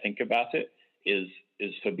now that I think about it is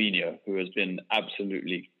Fabinho, who has been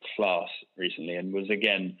absolutely class recently and was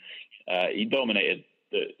again he dominated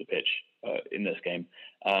the pitch in this game.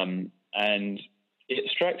 And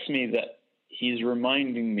it strikes me that he's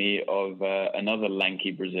reminding me of another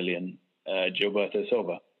lanky Brazilian, Gilberto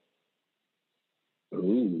Silva.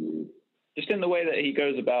 Ooh. Just in the way that he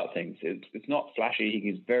goes about things. It's not flashy.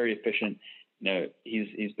 He's very efficient.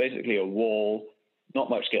 He's basically a wall. Not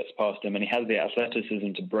much gets past him, and he has the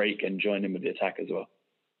athleticism to break and join in with the attack as well.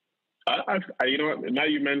 You know what? Now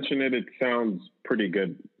you mention it, it sounds pretty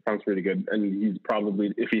good. And he's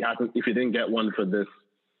probably, if he didn't get one for this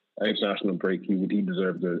international break, he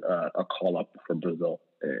deserves a call up for Brazil,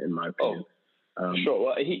 in my opinion. Sure.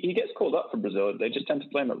 Well, he gets called up for Brazil. They just tend to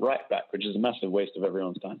play him at right back, which is a massive waste of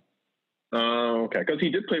everyone's time. Oh, okay. Because he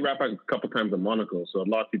did play right back a couple times in Monaco, so a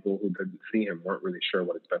lot of people who didn't see him weren't really sure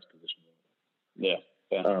what his best position was. Yeah.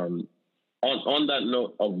 On that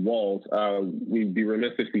note of Wolves, we'd be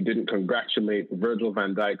remiss if we didn't congratulate Virgil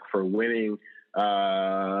van Dijk for winning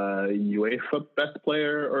UEFA Best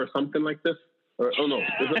Player or something like this. Or, oh no,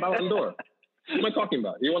 it's a Ballon d'Or. What am I talking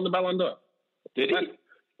about? He won the Ballon d'Or. Did he?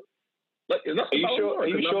 Are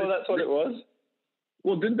you sure that's what it was?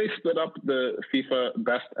 Well, didn't they split up the FIFA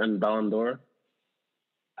Best and Ballon d'Or?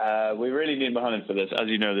 We really need Mohamed for this. As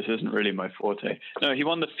you know, this isn't really my forte. No, he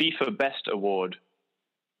won the FIFA Best Award.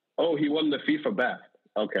 Oh, he won the FIFA Best.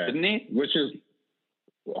 Okay. Didn't he? Which is...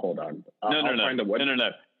 Well, hold on. No.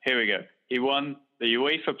 Here we go. He won the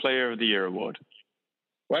UEFA Player of the Year award.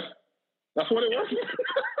 What? That's what it was?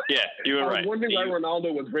 Yeah, you were right. I was wondering why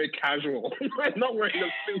Ronaldo was very casual. Not wearing a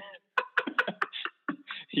suit.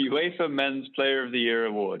 UEFA Men's Player of the Year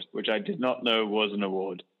award, which I did not know was an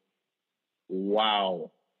award.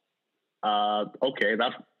 Wow. Okay,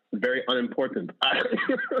 that's very unimportant. I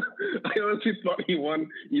honestly thought he won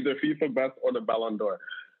either FIFA Best or the Ballon d'Or.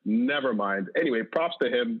 Never mind. Anyway, props to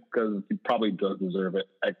him because he probably does deserve it.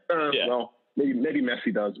 Well, maybe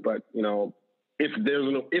Messi does, but if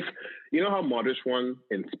you know how Modric won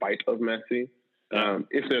in spite of Messi.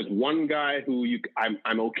 If there's one guy who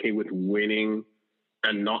I'm okay with winning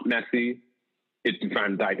and not Messi, it's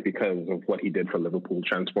Van Dijk because of what he did for Liverpool,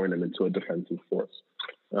 transforming them into a defensive force.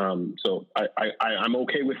 So I'm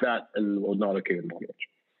okay with that, and we're not okay with Modric.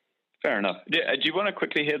 Fair enough. Do you want to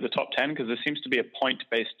quickly hear the top 10? Because there seems to be a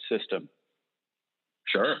point-based system.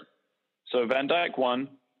 Sure. So Van Dijk won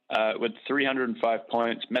with 305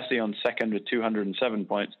 points, Messi on second with 207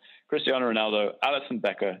 points, Cristiano Ronaldo, Alisson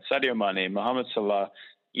Becker, Sadio Mane, Mohamed Salah,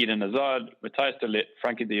 Eden Hazard, Matthijs de Ligt,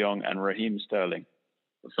 Frankie de Jong, and Raheem Sterling.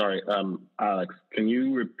 Sorry, Alex, can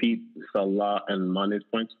you repeat Salah and Mane's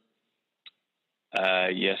points?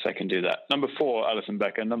 Yes, I can do that. Number 4, Alisson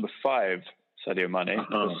Becker. Number 5, Sadio Mane.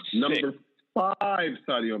 Number 5,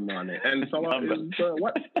 Sadio Mane. And Salah is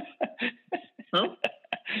what? Huh?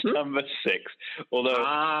 Number 6.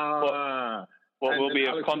 Although what will be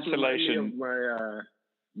a consolation. My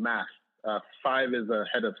math. 5 is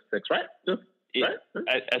ahead of 6, right? Right?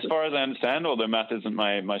 As far as I understand, although math isn't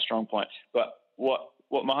my strong point, but what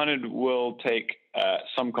Mohamed will take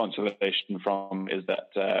some consolation from is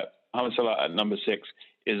that Mohamed Salah at number 6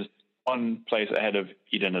 is one place ahead of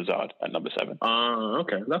Eden Hazard at number 7.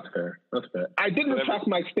 Okay, that's fair. I didn't retract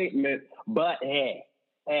my statement, but hey.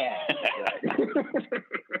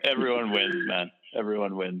 Everyone wins, man.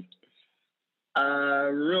 Everyone wins.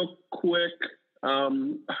 Real quick,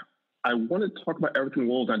 I want to talk about Everton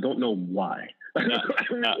Wolves. I don't know why.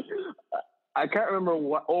 No. I can't remember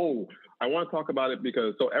what. Oh, I want to talk about it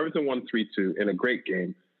because Everton won 3-2 in a great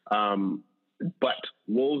game. But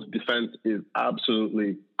Wolves' defense is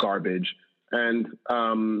absolutely garbage, and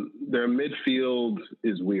their midfield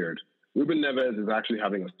is weird. Ruben Neves is actually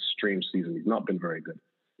having a strange season. He's not been very good,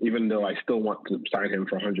 even though I still want to sign him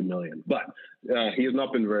for $100 million. But he has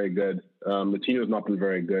not been very good. Coutinho has not been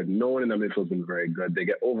very good. No one in the midfield has been very good. They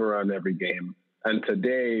get overrun every game. And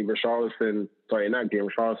today, Richarlison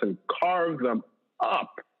carved them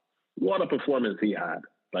up. What a performance he had.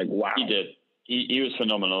 Like, wow. He did. He was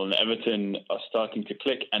phenomenal, and Everton are starting to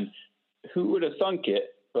click. And who would have thunk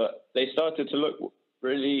it? But they started to look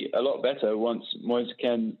really a lot better once Moise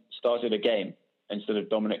Kean started a game instead of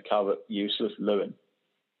Dominic Calvert-Lewin.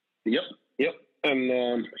 Yep.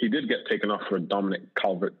 And he did get taken off for Dominic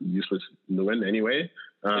Calvert-Lewin anyway.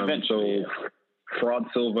 Eventually, Fraud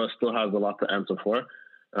Silva still has a lot to answer for.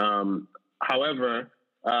 However,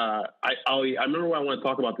 I remember why I want to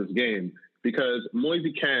talk about this game because Moise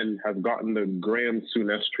Kean has gotten the Graham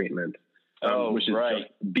Souness treatment, which is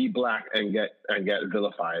just be black and get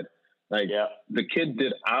vilified. The kid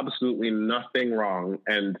did absolutely nothing wrong,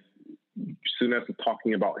 and Souness is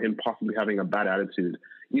talking about him possibly having a bad attitude.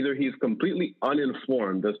 Either he's completely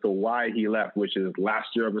uninformed as to why he left, which is last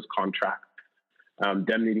year of his contract,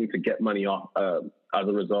 them needing to get money off as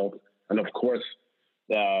a result. And of course,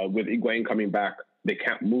 with Higuain coming back, they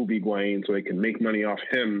can't move Higuain so they can make money off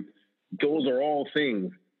him. Those are all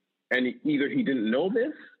things. And either he didn't know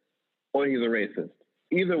this or he's a racist.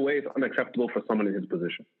 Either way, it's unacceptable for someone in his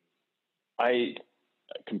position. I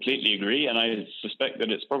completely agree, and I suspect that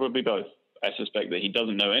it's probably both. I suspect that he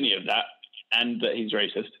doesn't know any of that and that he's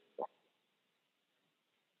racist.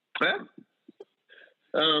 Yeah.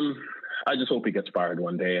 I just hope he gets fired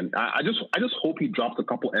one day, and I just hope he drops a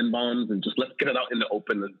couple N-bombs and just let's get it out in the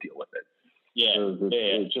open and deal with it. Yeah.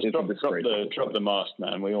 Just drop the mask,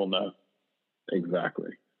 man. We all know.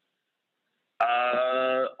 Exactly.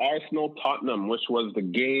 Arsenal Tottenham, which was the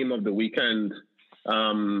game of the weekend.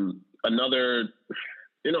 Another,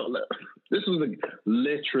 this was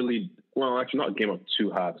literally well, actually not a game of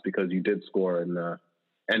two halves because you did score in the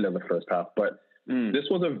end of the first half, but this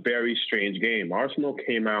was a very strange game. Arsenal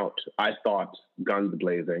came out, I thought, guns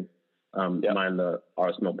blazing, mind the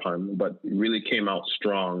Arsenal pun, but really came out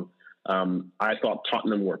strong. I thought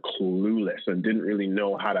Tottenham were clueless and didn't really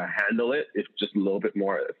know how to handle it. It's just a little bit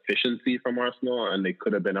more efficiency from Arsenal, and they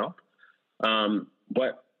could have been up.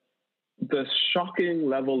 But the shocking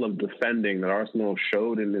level of defending that Arsenal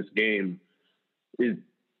showed in this game is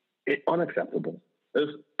unacceptable.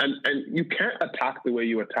 And you can't attack the way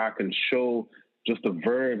you attack and show just the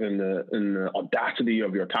verve and the audacity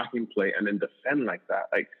of your attacking play and then defend like that.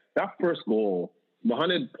 Like that first goal,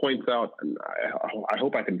 Mohamed points out, and I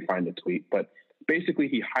hope I can find the tweet, but basically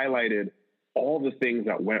he highlighted all the things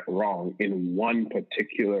that went wrong in one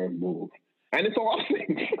particular move. And it's a lot of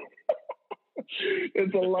things.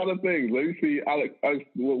 It's a lot of things. Let me see, Alex,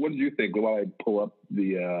 what did you think while I pull up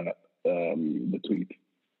the tweet?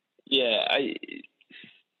 Yeah, I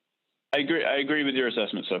agree with your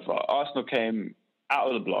assessment so far. Arsenal came out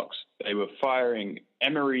of the blocks. They were firing.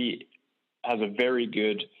 Emery has a very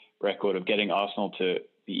good record of getting Arsenal to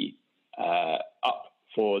be up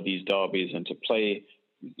for these derbies and to play,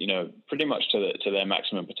 pretty much to their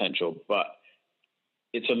maximum potential. But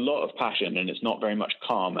it's a lot of passion and it's not very much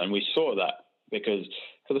calm. And we saw that because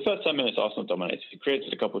for the first 10 minutes, Arsenal dominated. It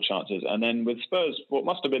created a couple of chances. And then with Spurs, what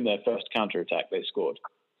must have been their first counter-attack, they scored.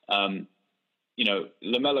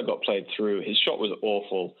 Lamela got played through. His shot was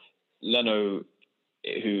awful. Leno,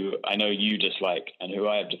 who I know you dislike and who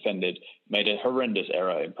I have defended, made a horrendous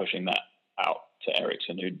error in pushing that out to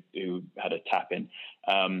Eriksen, who had a tap in.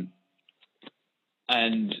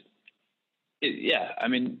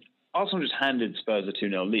 Arsenal just handed Spurs a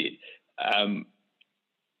 2-0 lead.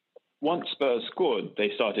 Once Spurs scored, they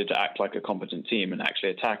started to act like a competent team and actually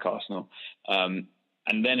attack Arsenal. And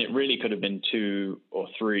then it really could have been 2 or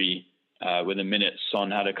 3 within minutes. Son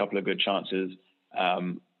had a couple of good chances.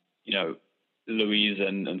 Luiz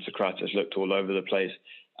and Socrates looked all over the place.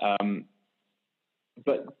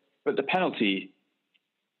 But the penalty,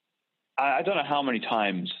 I don't know how many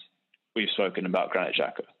times we've spoken about Granit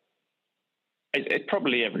Xhaka. It's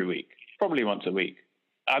probably every week, probably once a week.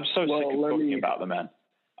 I'm so sick of talking about the man.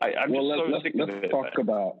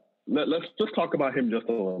 Let's just talk about him just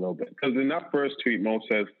a little bit. Because in that first tweet, Mo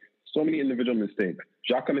says, so many individual mistakes.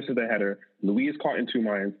 Xhaka misses the header. Luiz caught in 2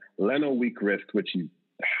 minds. Leno weak wrist, which he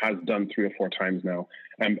has done 3 or 4 times now.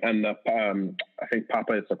 And I think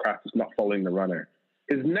Papa is Socrates not following the runner.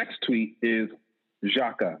 His next tweet is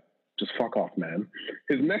Xhaka. Just fuck off, man.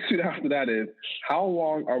 His next tweet after that is, how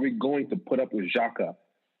long are we going to put up with Xhaka?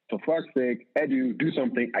 For fuck's sake, Edu, do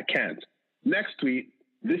something. I can't. Next tweet,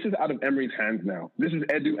 this is out of Emery's hands now. This is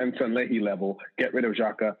Edu and Sanlehi level. Get rid of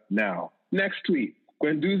Xhaka now. Next tweet,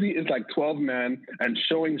 Guendouzi is like 12 man and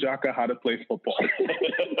showing Xhaka how to play football.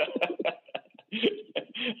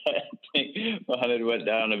 I think Mohamed went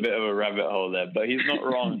down a bit of a rabbit hole there, but he's not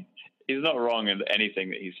wrong. He's not wrong in anything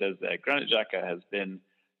that he says there. Granit Xhaka has been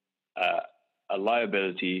a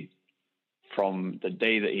liability from the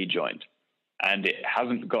day that he joined, and it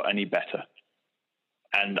hasn't got any better.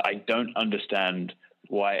 And I don't understand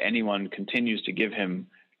why anyone continues to give him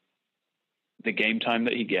the game time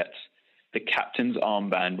that he gets, the captain's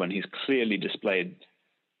armband when he's clearly displayed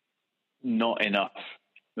not enough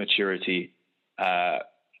maturity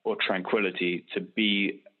or tranquility to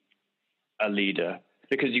be a leader.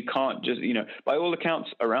 Because you can't just, by all accounts,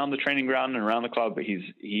 around the training ground and around the club,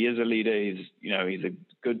 he is a leader. He's a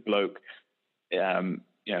good bloke. He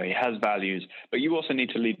has values, but you also need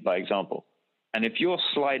to lead by example. And if you're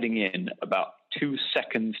sliding in about 2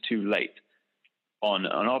 seconds too late on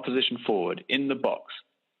an opposition forward in the box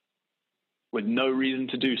with no reason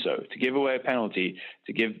to do so, to give away a penalty,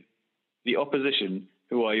 to give the opposition,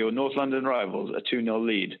 who are your North London rivals, a 2-0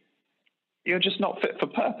 lead, you're just not fit for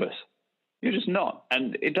purpose. You're just not.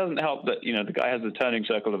 And it doesn't help that, the guy has the turning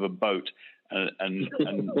circle of a boat and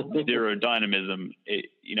zero dynamism,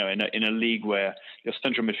 in a league where your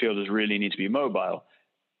central midfielders really need to be mobile.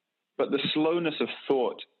 But the slowness of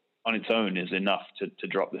thought on its own is enough to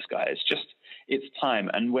drop this guy. It's time.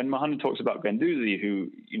 And when Mohamed talks about Guendouzi, who,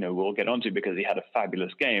 we'll get onto because he had a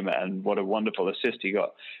fabulous game and what a wonderful assist he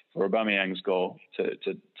got for Aubameyang's goal to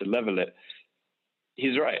level it,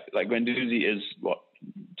 he's right. Like, Guendouzi is,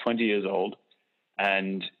 20 years old,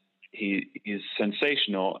 and he is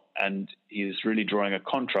sensational, and he's really drawing a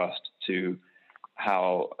contrast to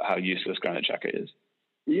how useless Granit Xhaka is.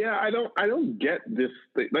 Yeah, I don't get this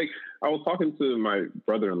thing. Like, I was talking to my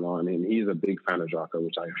brother-in-law, and he's a big fan of Xhaka,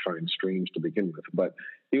 which I find strange to begin with. But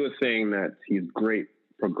he was saying that he's great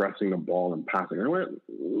progressing the ball and passing. And I went,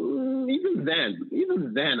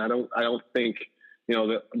 even then, I don't think,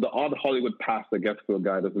 the odd Hollywood pass that gets to a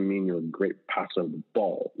guy doesn't mean you're a great passer of the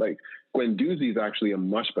ball. Like, Guendouzi is actually a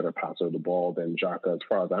much better passer of the ball than Xhaka, as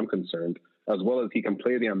far as I'm concerned, as well as he can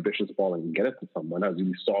play the ambitious ball and get it to someone, as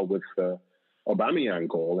we saw with the Aubameyang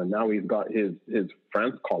goal. And now he's got his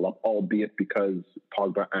France call-up, albeit because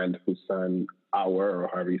Pogba and Houssem Aouar, or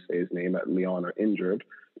however you say his name, at Lyon are injured.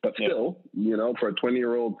 But still, for a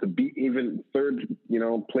 20-year-old to be even third,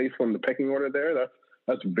 place on the pecking order there,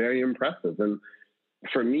 that's very impressive. And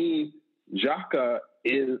for me, Guendouzi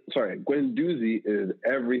is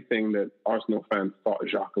everything that Arsenal fans thought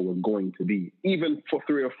Xhaka was going to be, even for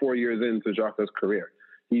 3 or 4 years into Xhaka's career.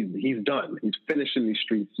 He's done. He's finished in these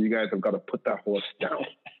streets. You guys have got to put that horse down.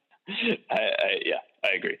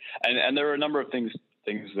 I agree. And there are a number of things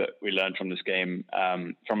that we learned from this game.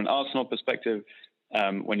 From an Arsenal perspective,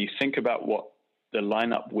 when you think about what the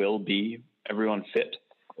lineup will be, everyone fit,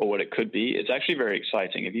 or what it could be, it's actually very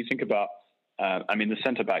exciting. If you think about, the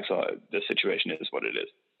centre backs the situation is what it is.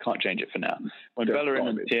 Can't change it for now. When Bellerin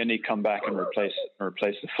and Tierney come back and replace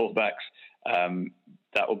the full backs,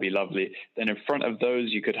 that will be lovely. Then in front of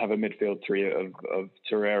those, you could have a midfield three of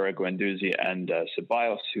Torreira, Guendouzi, and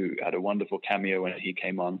Ceballos, who had a wonderful cameo when he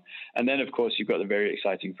came on. And then, of course, you've got the very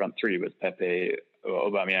exciting front three with Pepe,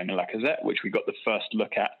 Aubameyang, and Lacazette, which we got the first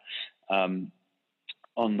look at on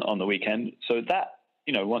the weekend. So that,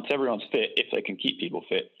 once everyone's fit, if they can keep people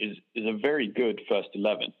fit, is a very good first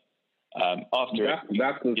 11. That's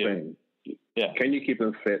the thing. Yeah. Can you keep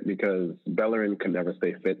him fit? Because Bellerin can never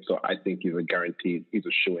stay fit, so I think he's a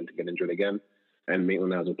shoo-in to get injured again. And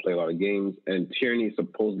Maitland-Niles will play a lot of games. And Tierney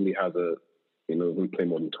supposedly has doesn't play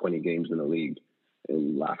more than 20 games in the league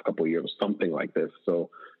in the last couple of years, something like this. So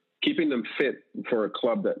keeping them fit for a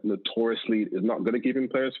club that notoriously is not good at keeping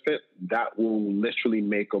players fit, that will literally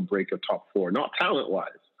make or break a top four. Not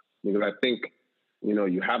talent-wise, because I think,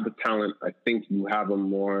 you have the talent. I think you have a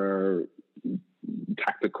more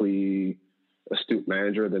tactically astute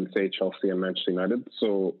manager than, say, Chelsea and Manchester United.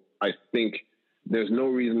 So I think there's no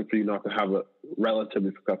reason for you not to have a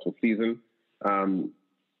relatively successful season.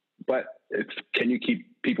 But can you keep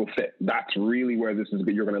people fit? That's really where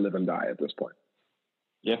you're going to live and die at this point.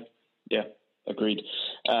 Yeah, agreed.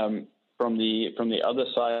 From the other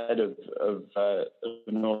side of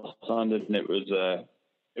North London, it was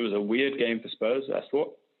a weird game for Spurs, I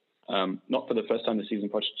thought. Not for the first time this season,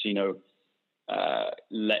 Pochettino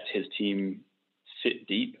let his team sit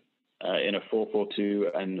deep in a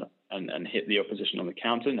 4-4-2 and hit the opposition on the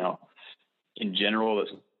counter. Now, in general,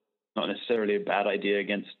 that's not necessarily a bad idea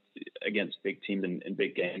against big teams in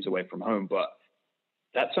big games away from home, but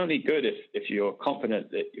that's only good if you're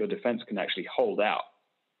confident that your defense can actually hold out,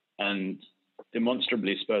 and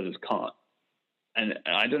demonstrably Spurs can't. And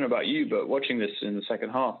I don't know about you, but watching this in the second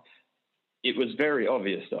half, it was very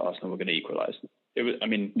obvious that Arsenal were going to equalise.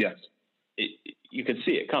 Yes. You could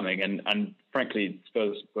see it coming, and frankly,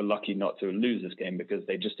 Spurs were lucky not to lose this game because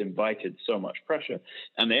they just invited so much pressure.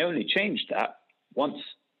 And they only changed that once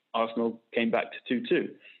Arsenal came back to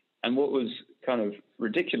 2-2. And what was kind of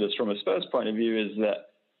ridiculous from a Spurs point of view is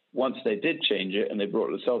that once they did change it and they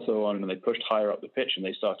brought Lo Celso on and they pushed higher up the pitch and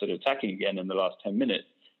they started attacking again in the last 10 minutes,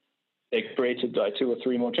 they created like 2 or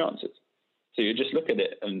 3 more chances. So you just look at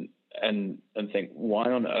it and think,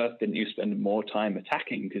 why on earth didn't you spend more time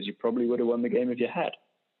attacking? Because you probably would have won the game if you had.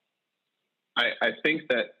 I think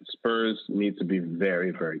that Spurs need to be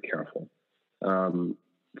very, very careful.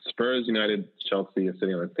 Spurs, United, Chelsea is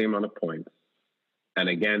sitting on the same amount of points. And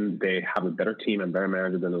again, they have a better team and better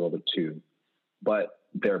manager than the other two. But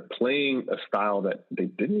they're playing a style that they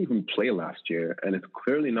didn't even play last year, and it's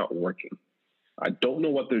clearly not working. I don't know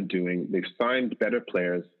what they're doing. They've signed better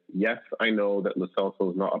players. Yes, I know that Lo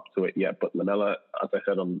Celso is not up to it yet, but Lamela, as I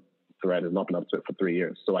said on Thread, has not been up to it for 3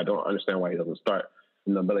 years. So I don't understand why he doesn't start.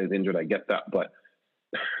 Lamela is injured, I get that. But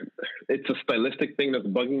it's a stylistic thing that's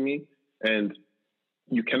bugging me, and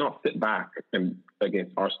you cannot sit back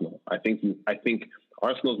against Arsenal. I think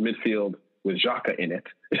Arsenal's midfield with Xhaka in it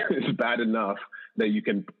is bad enough that you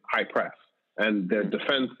can high press. And their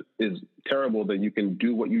defense is terrible that you can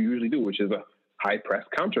do what you usually do, which is a high press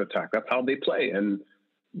counterattack. That's how they play. And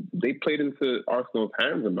they played into Arsenal's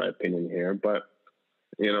hands, in my opinion, here. But,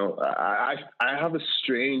 I have a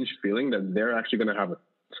strange feeling that they're actually going to have a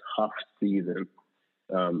tough season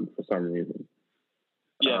for some reason.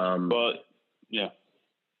 Yeah, but, yeah.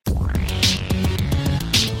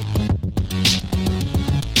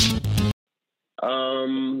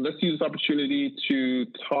 Let's use this opportunity to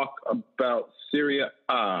talk about Serie A.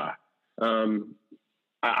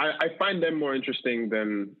 I find them more interesting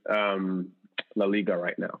than La Liga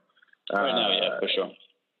right now. Right now, yeah, for sure.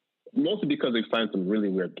 mostly because they've signed some really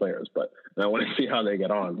weird players, but I want to see how they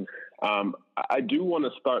get on. I do want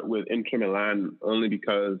to start with Inter Milan only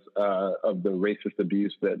because of the racist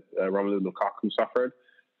abuse that Romelu Lukaku suffered.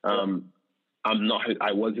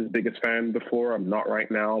 I was his biggest fan before. I'm not right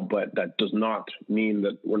now, but that does not mean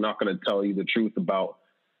that we're not going to tell you the truth about,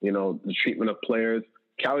 the treatment of players.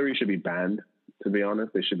 Cagliari should be banned. To be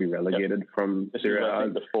honest, they should be relegated from Serie A.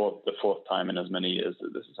 The fourth time in as many years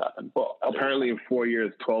that this has happened. Well, apparently in 4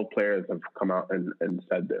 years, 12 players have come out and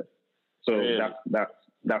said this. So really?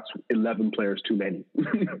 That's 11 players too many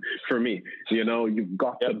for me. You've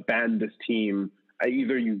got to ban this team.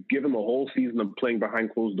 Either you give them a whole season of playing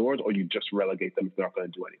behind closed doors, or you just relegate them if they're not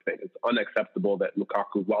going to do anything. It's unacceptable that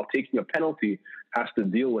Lukaku, while taking a penalty, has to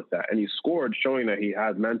deal with that. And he scored, showing that he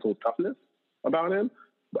has mental toughness about him.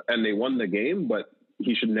 And they won the game, but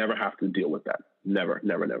he should never have to deal with that. Never,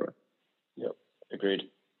 never, never. Yep, agreed.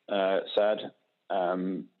 Sad,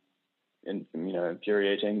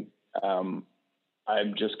 infuriating. I'm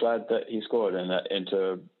just glad that he scored and that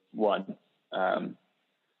Inter won.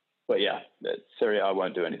 But yeah, Serie A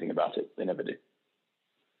won't do anything about it. They never do.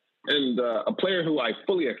 And a player who I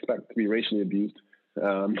fully expect to be racially abused is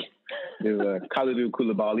Kalidou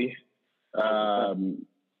Koulibaly.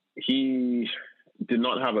 He did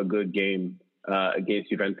not have a good game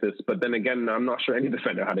against Juventus, but then again, I'm not sure any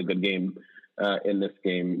defender had a good game in this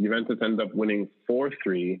game. Juventus ended up winning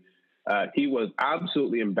 4-3. He was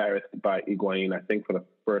absolutely embarrassed by Higuain, I think, for the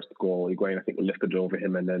first goal. Higuain, I think, lifted over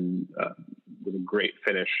him and then with a great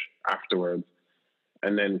finish afterwards.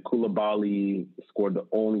 And then Koulibaly scored the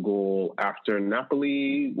own goal after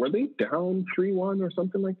Napoli. Were they down 3-1 or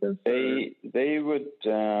something like this? They were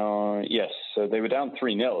down, yes. So they were down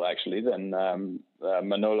 3-0, actually. Then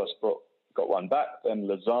Manolas got one back. Then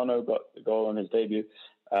Lozano got the goal on his debut.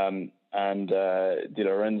 And Di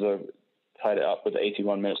Lorenzo tied it up with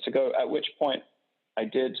 81 minutes to go, at which point I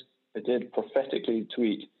did prophetically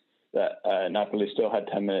tweet that Napoli still had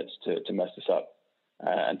 10 minutes to mess this up.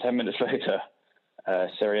 And 10 minutes later,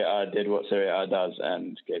 Serie A did what Serie A does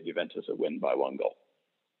and gave Juventus a win by 1 goal.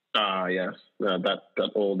 Yes. That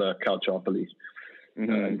old Calciopoli.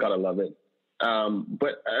 Mm-hmm. Gotta love it.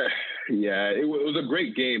 It was a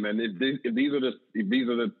great game. And if these are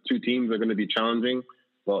the two teams that are going to be challenging,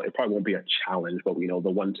 well, it probably won't be a challenge, but we know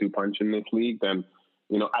the 1-2 punch in this league, then,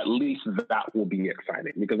 at least that will be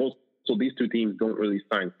exciting because these two teams don't really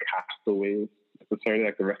sign castaways necessarily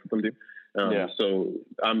like the rest of them do. So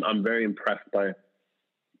I'm very impressed by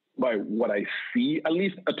what I see, at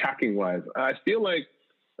least attacking wise. I feel like,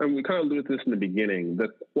 and we kind of alluded to this in the beginning, the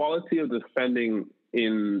quality of defending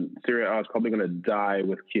in Serie A is probably going to die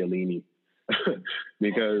with Chiellini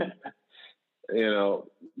because,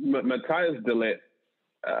 Matthias de Ligt,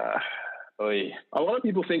 a lot of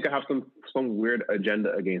people think I have some weird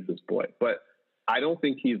agenda against this boy, but I don't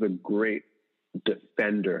think he's a great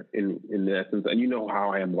defender in the essence, and you know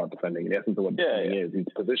how I am about defending. In the essence of what defending is, his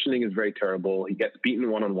positioning is very terrible. He gets beaten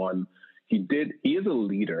 1-on-1. He is a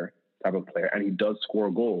leader type of player, and he does score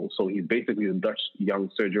goals. So he's basically the Dutch young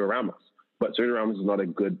Sergio Ramos. But Sergio Ramos is not a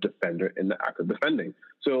good defender in the act of defending.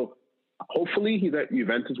 So hopefully he's at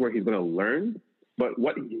Juventus where he's going to learn. But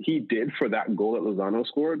what he did for that goal that Lozano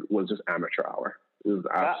scored was just amateur hour. It was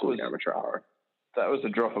absolutely amateur hour. That was a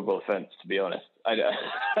droppable offense, to be honest. I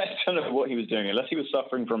don't know what he was doing. Unless he was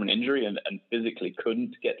suffering from an injury and physically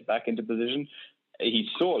couldn't get back into position, he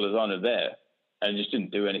saw Lozano there and just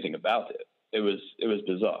didn't do anything about it. It was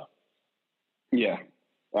bizarre. Yeah,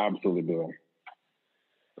 absolutely bizarre.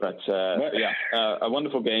 But a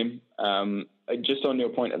wonderful game. Just on your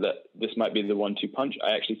point that this might be the 1-2 punch,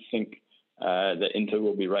 I actually think that Inter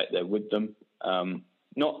will be right there with them.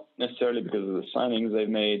 Not necessarily because of the signings they've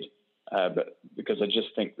made, but because I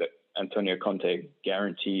just think that Antonio Conte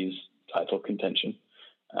guarantees title contention.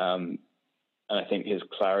 And I think his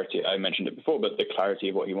clarity, I mentioned it before, but the clarity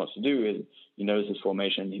of what he wants to do is he knows his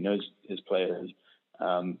formation, he knows his players.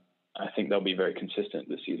 I think they'll be very consistent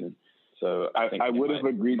this season. So I would have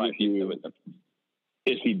agreed with you.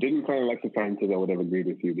 If he didn't sign Alexis Sanchez, I would have agreed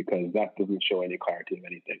with you because that doesn't show any clarity of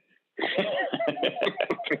anything.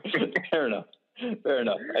 Fair enough.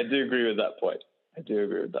 I do agree with that point.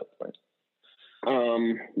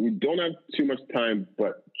 We don't have too much time,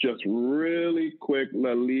 but just really quick,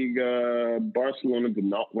 La Liga, Barcelona did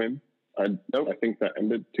not win. I think that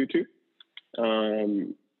ended 2-2.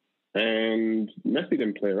 And Messi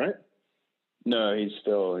didn't play, right? No, he's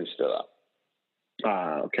still out.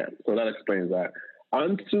 Okay. So that explains that.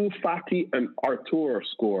 Ansu Fati and Artur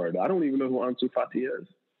scored. I don't even know who Ansu Fati is.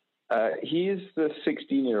 He's the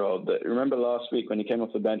 16-year-old that, remember last week when he came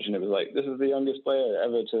off the bench and it was like, this is the youngest player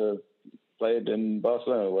ever to played in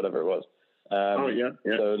Barcelona or whatever it was. Yeah.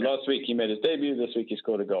 So last week he made his debut. This week he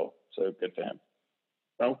scored a goal. So good for him.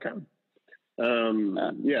 Okay.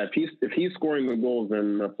 If he's scoring the goals,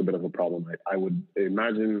 then that's a bit of a problem. I would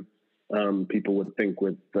imagine people would think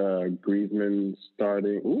with Griezmann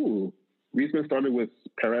starting. Ooh, Griezmann started with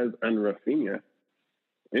Perez and Rafinha.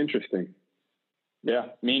 Interesting. Yeah.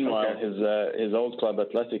 Meanwhile, his old club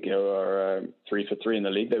Atletico are 3-3 in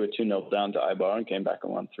the league. They were 2-0 down to Eibar and came back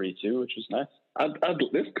and won 3-2, which was nice.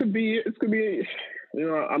 This could be. You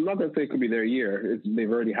know, I'm not going to say it could be their year.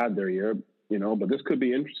 They've already had their year. You know, but this could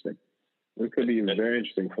be interesting. It could be very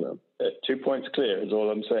interesting for them. 2 points clear is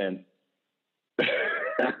all I'm saying.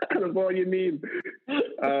 That's all you need.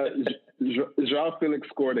 João Felix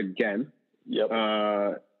scored again. Yep.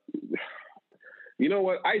 You know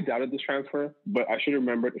what? I doubted this transfer, but I should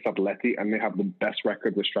remember it's Atleti, and they have the best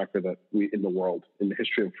record with striker in the world, in the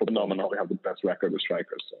history of football. They have the best record with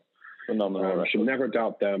strikers. So phenomenal. Should never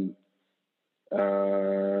doubt them.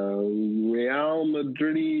 Real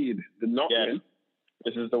Madrid did not win.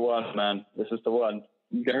 This is the one, man. This is the one.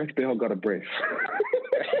 Gareth Bale got a brace.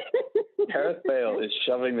 Gareth Bale is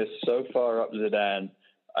shoving this so far up Zidane.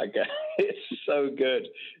 It's so good.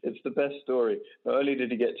 It's the best story. Not only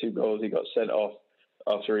did he get 2 goals, he got sent off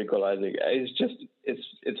after equalizing.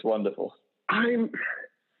 It's wonderful. I'm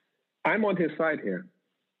on his side here.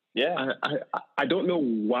 Yeah. I don't know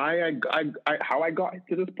why how I got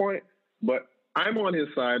to this point, but I'm on his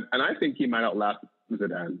side, and I think he might outlast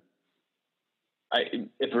Zidane.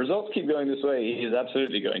 If results keep going this way, he is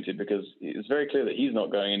absolutely going to, because it's very clear that he's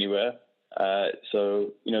not going anywhere.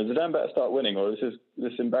 So, you know, Zidane better start winning, or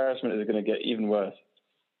this embarrassment is going to get even worse.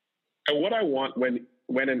 And what I want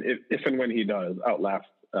if and when he does outlast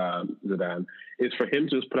Zidane is for him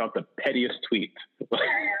to just put out the pettiest tweet.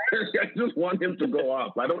 I just want him to go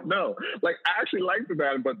off. I don't know. Like, I actually like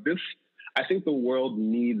Zidane, but I think the world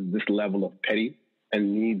needs this level of petty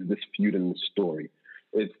and needs this feud in the story.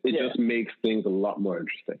 It just makes things a lot more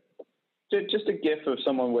interesting. Just a gif of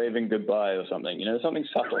someone waving goodbye or something, you know, something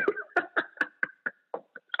subtle.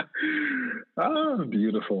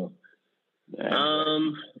 Beautiful.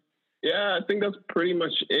 I think that's pretty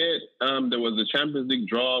much it. There was the Champions League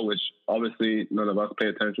draw, which obviously none of us pay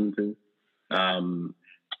attention to.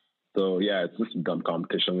 So yeah, it's just a dumb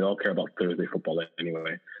competition. We all care about Thursday football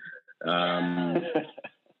anyway.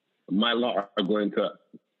 My lot are going to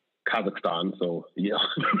Kazakhstan, so yeah.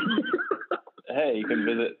 Hey, you can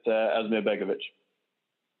visit Asmir Begovic.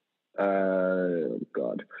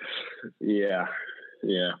 God. Yeah.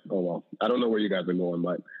 Oh, well. I don't know where you guys are going,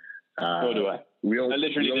 but... So do I. We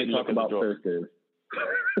only talk about Thursdays.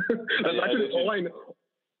 That's actually all I know.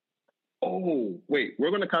 Oh, wait.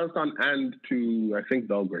 We're going to Kazakhstan and to, I think,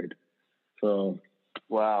 Belgrade. So...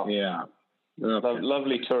 Wow. Yeah. Okay.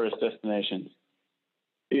 Lovely tourist destinations.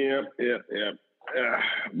 Yeah.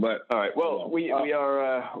 But all right. Well,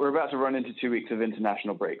 we're about to run into 2 weeks of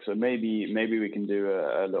international break, so maybe we can do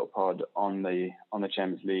a little pod on the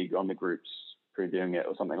Champions League, on the groups, previewing it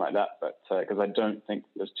or something like that. But because I don't think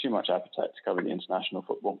there's too much appetite to cover the international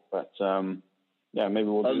football. But maybe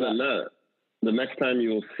we'll do that. The next time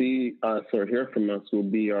you'll see us or hear from us will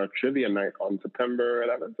be our trivia night on September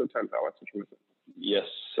 11th or 10th. Yes,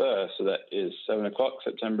 sir. So that is 7:00,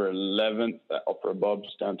 September 11th at Opera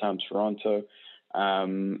Bob's, downtown Toronto.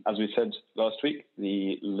 As we said last week,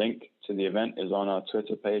 the link to the event is on our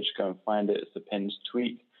Twitter page. Go and find it. It's the pinned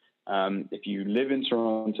tweet. If you live in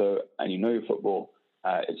Toronto and you know your football,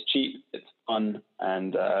 it's cheap, it's fun,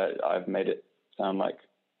 and I've made it sound like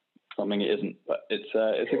something it isn't. But it's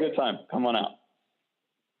a good time. Come on out.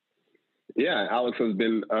 Yeah, Alex has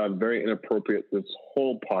been very inappropriate this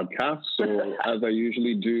whole podcast. So as I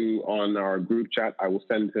usually do on our group chat, I will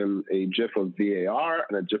send him a GIF of VAR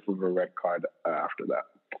and a GIF of a red card after that.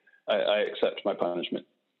 I accept my punishment.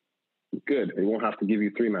 Good. He won't have to give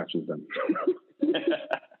you 3 matches then.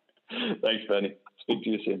 Thanks, Benny. Speak to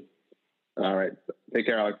you soon. All right. Take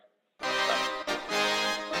care, Alex.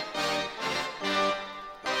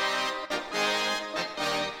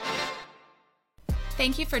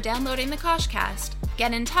 Thank you for downloading the Koshcast.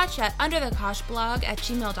 Get in touch at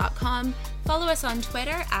underthekoshblog@gmail.com. Follow us on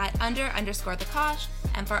Twitter at @under_thekosh.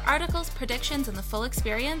 And for articles, predictions, and the full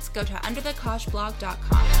experience, go to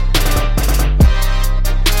underthekoshblog.com.